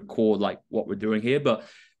actually record like what we're doing here, but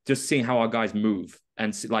just seeing how our guys move.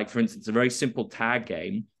 And like, for instance, a very simple tag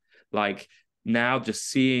game, like now just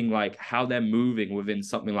seeing like how they're moving within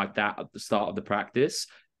something like that at the start of the practice,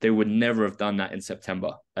 they would never have done that in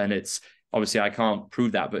September. And it's obviously I can't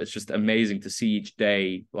prove that, but it's just amazing to see each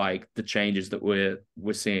day like the changes that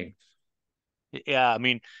we're seeing. Yeah, I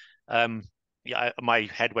mean, yeah, my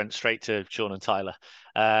head went straight to Sean and Tyler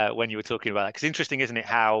when you were talking about that. Because interesting, isn't it,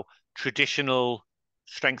 how traditional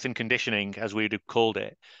strength and conditioning, as we'd have called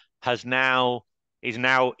it, is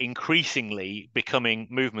now increasingly becoming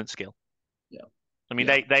movement skill. Yeah. I mean,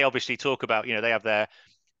 Yeah. they obviously talk about, they have their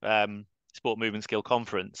sport movement skill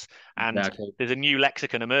conference, and Exactly. there's a new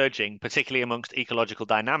lexicon emerging, particularly amongst ecological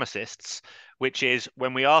dynamicists, which is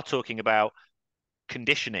when we are talking about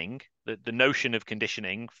conditioning, the notion of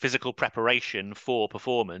conditioning, physical preparation for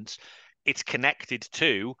performance, it's connected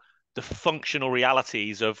to the functional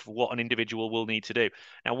realities of what an individual will need to do.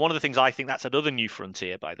 Now, one of the things I think that's another new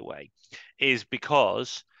frontier, by the way, is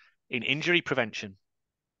because in injury prevention,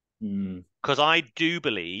 because I do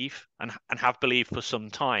believe and have believed for some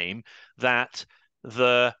time that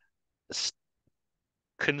the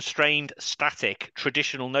constrained, static,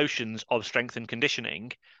 traditional notions of strength and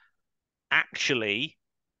conditioning actually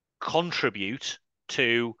contribute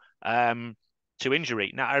to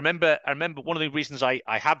injury. Now, I remember one of the reasons I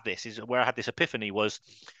have this is where I had this epiphany was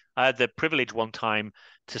I had the privilege one time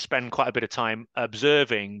to spend quite a bit of time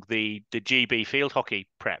observing the GB field hockey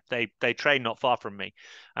prep. They train not far from me,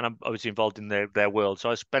 and I was involved in their world.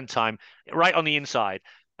 So I spent time right on the inside.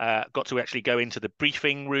 Got to actually go into the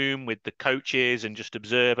briefing room with the coaches and just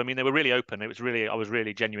observe. I mean, they were really open. I was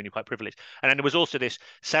really genuinely quite privileged. And then there was also this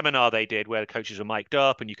seminar they did where the coaches were mic'd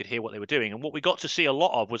up and you could hear what they were doing. And what we got to see a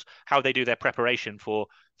lot of was how they do their preparation for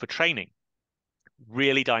training.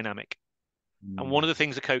 Really dynamic. And one of the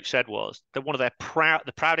things the coach said was that one of the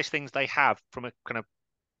proudest things they have from a kind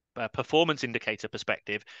of performance indicator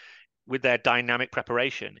perspective with their dynamic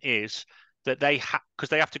preparation is that because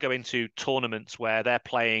they have to go into tournaments where they're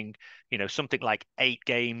playing, something like 8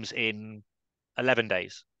 games in 11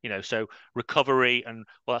 days, so recovery and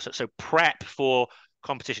so prep for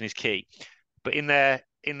competition is key. But in their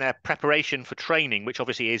preparation for training, which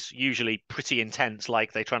obviously is usually pretty intense,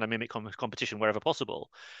 like they're trying to mimic competition wherever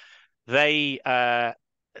possible, they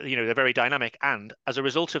they're very dynamic, and as a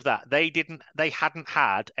result of that they hadn't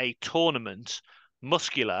had a tournament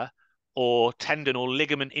muscular or tendon or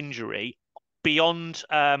ligament injury beyond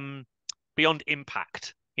beyond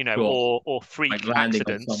impact, Sure. or Like freak landing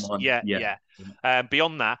on accidents. someone. Yeah, Yeah. yeah.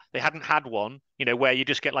 Beyond that, they hadn't had one, where you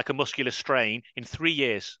just get like a muscular strain in 3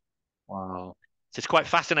 years. Wow. So it's quite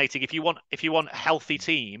fascinating. If you want a healthy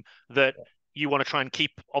team that you want to try and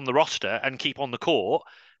keep on the roster and keep on the court,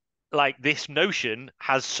 like this notion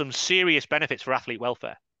has some serious benefits for athlete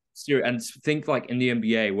welfare. And think like in the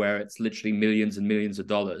NBA where it's literally millions and millions of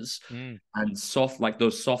dollars, Mm. and like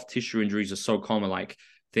those soft tissue injuries are so common, like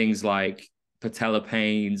things like patella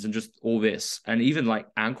pains and just all this, and even like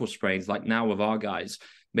ankle sprains. Like now with our guys,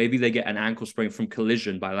 maybe they get an ankle sprain from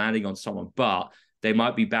collision by landing on someone, but they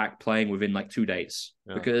might be back playing within like 2 days.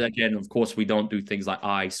 Yeah. Because again, of course, we don't do things like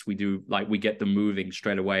ice. We get them moving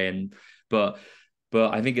straight away, but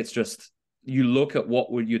I think it's just you look at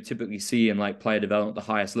what would you typically see in like player development at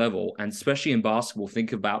the highest level, and especially in basketball,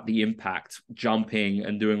 think about the impact jumping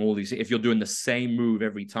and doing all these. If you're doing the same move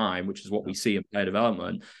every time, which is what we see in player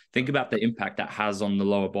development, think about the impact that has on the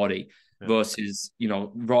lower body Yeah. versus,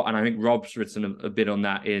 and I think Rob's written a bit on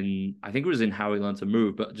that I think it was in How We Learn to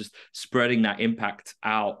Move, but just spreading that impact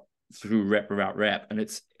out through rep without rep. And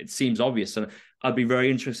it seems obvious. And I'd be very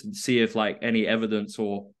interested to see if like any evidence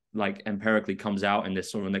or like empirically comes out in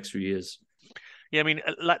this over the next few years. Yeah, I mean,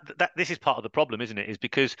 like that. This is part of the problem, isn't it? Is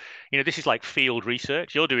because this is like field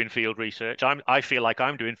research. You're doing field research. I feel like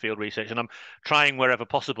I'm doing field research, and I'm trying wherever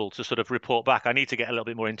possible to sort of report back. I need to get a little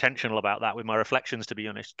bit more intentional about that with my reflections, to be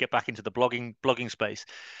honest. Get back into the blogging space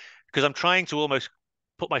because I'm trying to almost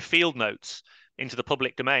put my field notes into the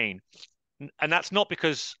public domain, and that's not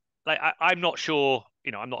because like I'm not sure.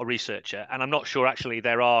 I'm not a researcher, and I'm not sure actually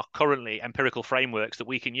there are currently empirical frameworks that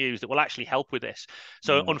we can use that will actually help with this.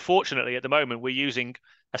 So Yeah. unfortunately, at the moment, we're using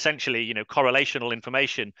essentially, correlational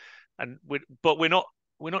information, but we're not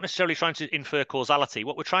necessarily trying to infer causality.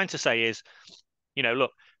 What we're trying to say is,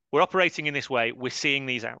 look, we're operating in this way, we're seeing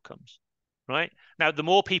these outcomes, right? Now, the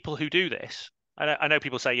more people who do this, I know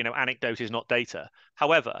people say, anecdote is not data.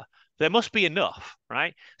 However, there must be enough,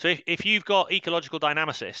 right? So if you've got ecological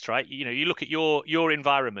dynamicists, right, you look at your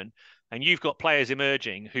environment and you've got players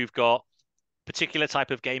emerging who've got particular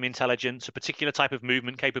type of game intelligence, a particular type of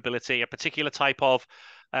movement capability, a particular type of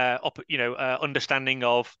understanding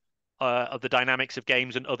of the dynamics of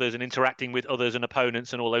games and others and interacting with others and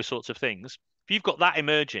opponents and all those sorts of things. If you've got that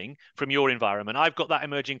emerging from your environment, I've got that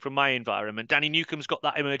emerging from my environment, Danny Newcomb's got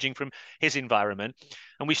that emerging from his environment,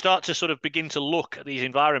 and we start to sort of begin to look at these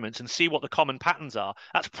environments and see what the common patterns are,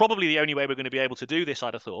 that's probably the only way we're going to be able to do this,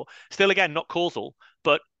 I'd have thought. Still, again, not causal,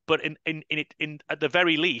 but in at the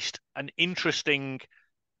very least, an interesting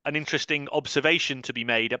observation to be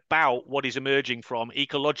made about what is emerging from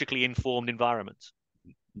ecologically informed environments.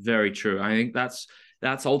 Very true. I think that's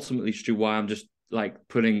ultimately true why I'm just like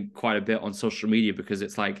putting quite a bit on social media, because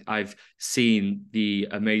it's like I've seen the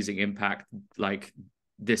amazing impact like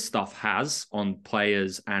this stuff has on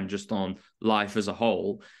players and just on life as a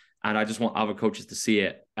whole. And I just want other coaches to see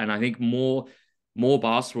it. And I think more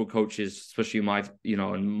basketball coaches, especially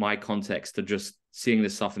in my context, are just seeing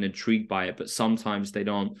this stuff and intrigued by it. But sometimes they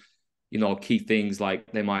don't, key things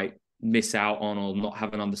like they might miss out on or not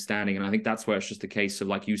have an understanding. And I think that's where it's just a case of,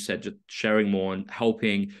 like you said, just sharing more and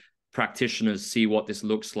helping practitioners see what this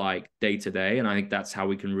looks like day to day. And I think that's how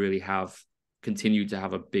we can really continue to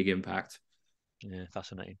have a big impact. Yeah,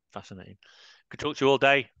 fascinating. Could talk to you all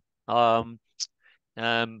day. But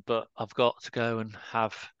I've got to go and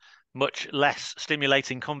have much less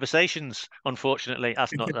stimulating conversations, unfortunately.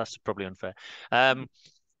 That's probably unfair.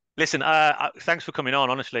 Listen, thanks for coming on.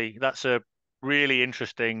 Honestly, that's a really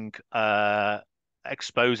interesting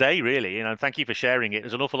expose, really. Thank you for sharing it.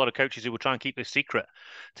 There's an awful lot of coaches who will try and keep this secret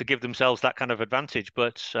to give themselves that kind of advantage.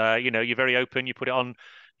 But you're very open. You put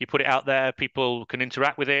it out there. People can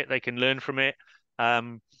interact with it. They can learn from it.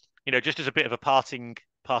 Just as a bit of a parting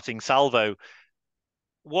salvo,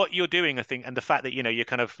 what you're doing, I think, and the fact that you're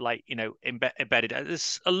kind of like embedded.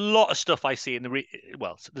 There's a lot of stuff I see in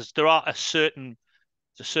there are a certain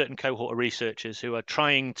cohort of researchers who are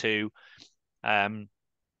trying to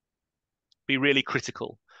be really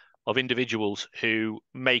critical of individuals who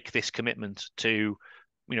make this commitment to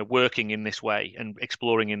working in this way and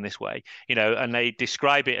exploring in this way, and they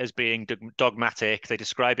describe it as being dogmatic. They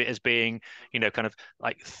describe it as being kind of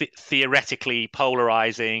like theoretically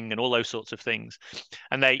polarizing and all those sorts of things,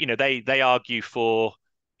 and they argue for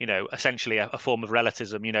essentially a form of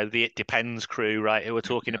relativism, the it depends crew, right, who are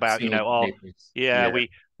talking about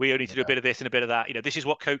we only need to do a bit of this and a bit of that. This is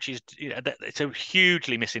what coaches, it's so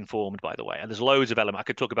hugely misinformed, by the way. And there's loads of elements. I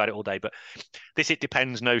could talk about it all day, but this it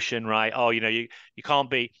depends notion, right? Oh, you can't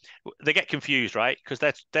be, they get confused, right? Because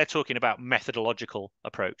they're talking about methodological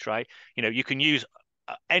approach, right? You can use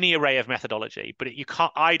any array of methodology, but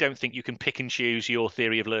I don't think you can pick and choose your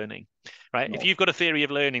theory of learning, right? No. If you've got a theory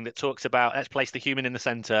of learning that talks about let's place the human in the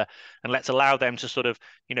center and let's allow them to sort of,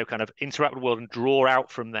 kind of interact with the world and draw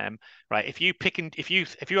out from them, right? If you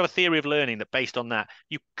have a theory of learning that based on that,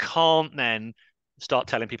 you can't then start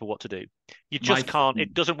telling people what to do. You just can't.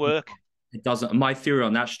 It doesn't work. It doesn't. My theory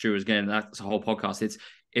on that, Stu, is, again, that's a whole podcast. It's,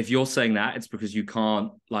 if you're saying that, it's because you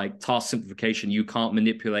can't, like, task simplification, you can't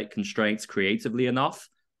manipulate constraints creatively enough.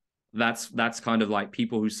 That's kind of like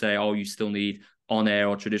people who say, oh, you still need on-air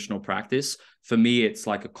or traditional practice. For me, it's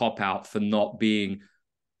like a cop-out for not being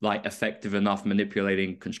like effective enough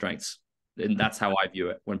manipulating constraints. And that's how I view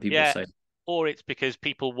it when people say. Or it's because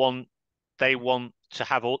they want to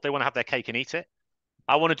have their cake and eat it.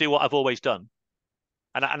 I want to do what I've always done.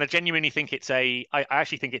 And I genuinely think I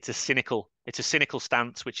actually think it's a cynical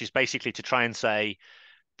stance, which is basically to try and say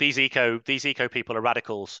these eco people are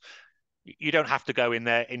radicals. You don't have to go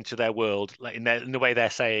into their world, like in the way they're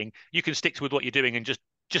saying. You can stick with what you're doing and just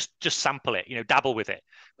sample it, dabble with it.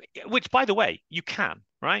 Which, by the way, you can,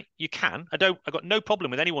 right? You can. I've got no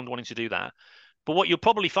problem with anyone wanting to do that. But what you'll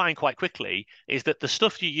probably find quite quickly is that the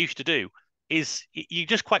stuff you used to do is you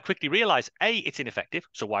just quite quickly realize, A, it's ineffective,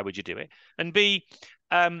 so why would you do it? And B,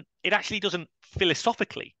 it actually doesn't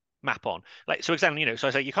philosophically map on. Like, so example, so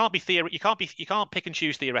I say you can't pick and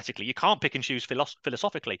choose theoretically, you can't pick and choose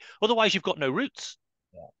philosophically. Otherwise, you've got no roots.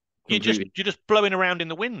 Yeah, you're just blowing around in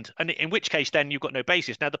the wind, and in which case, then you've got no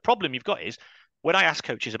basis. Now, the problem you've got is when I ask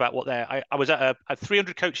coaches about what I was at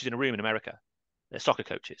 300 coaches in a room in America, they're soccer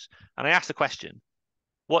coaches, and I asked the question,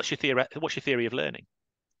 "What's your theory of learning?"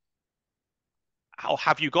 Or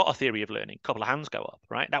have you got a theory of learning? A couple of hands go up,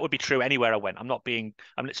 right? That would be true anywhere I went.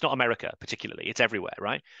 It's not America particularly, it's everywhere,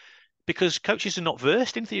 right? Because coaches are not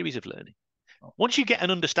versed in theories of learning. Once you get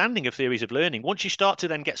an understanding of theories of learning, once you start to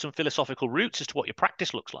then get some philosophical roots as to what your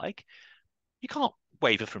practice looks like, you can't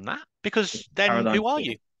waver from that, because then who are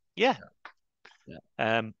you? Yeah.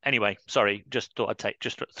 Anyway, sorry, just thought I'd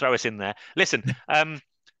just throw us in there. Listen,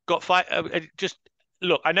 got five. Just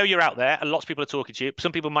look, I know you're out there, and lots of people are talking to you.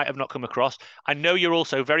 Some people might have not come across. I know you're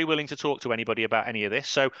also very willing to talk to anybody about any of this.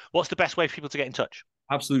 So, what's the best way for people to get in touch?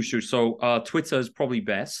 Absolutely true. So Twitter is probably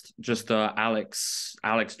best. Just Alex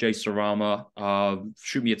J Sarama.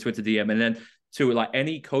 Shoot me a Twitter DM, and then to like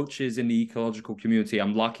any coaches in the ecological community.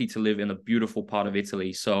 I'm lucky to live in a beautiful part of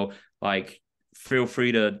Italy, so like feel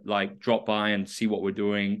free to like drop by and see what we're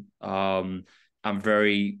doing. I'm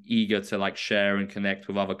very eager to like share and connect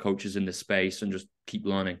with other coaches in this space and just keep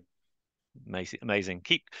learning. Amazing, amazing.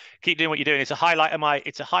 Keep doing what you're doing. It's a highlight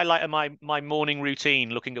of my morning routine.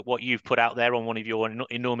 Looking at what you've put out there on one of your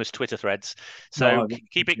enormous Twitter threads. No, So I really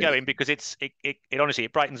keep it appreciate going it. because it honestly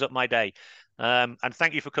it brightens up my day. And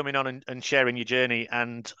thank you for coming on and sharing your journey.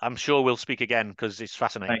 And I'm sure we'll speak again because it's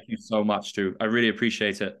fascinating. Thank you so much, too. I really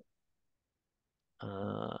appreciate it.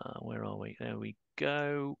 Where are we? There we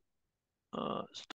go.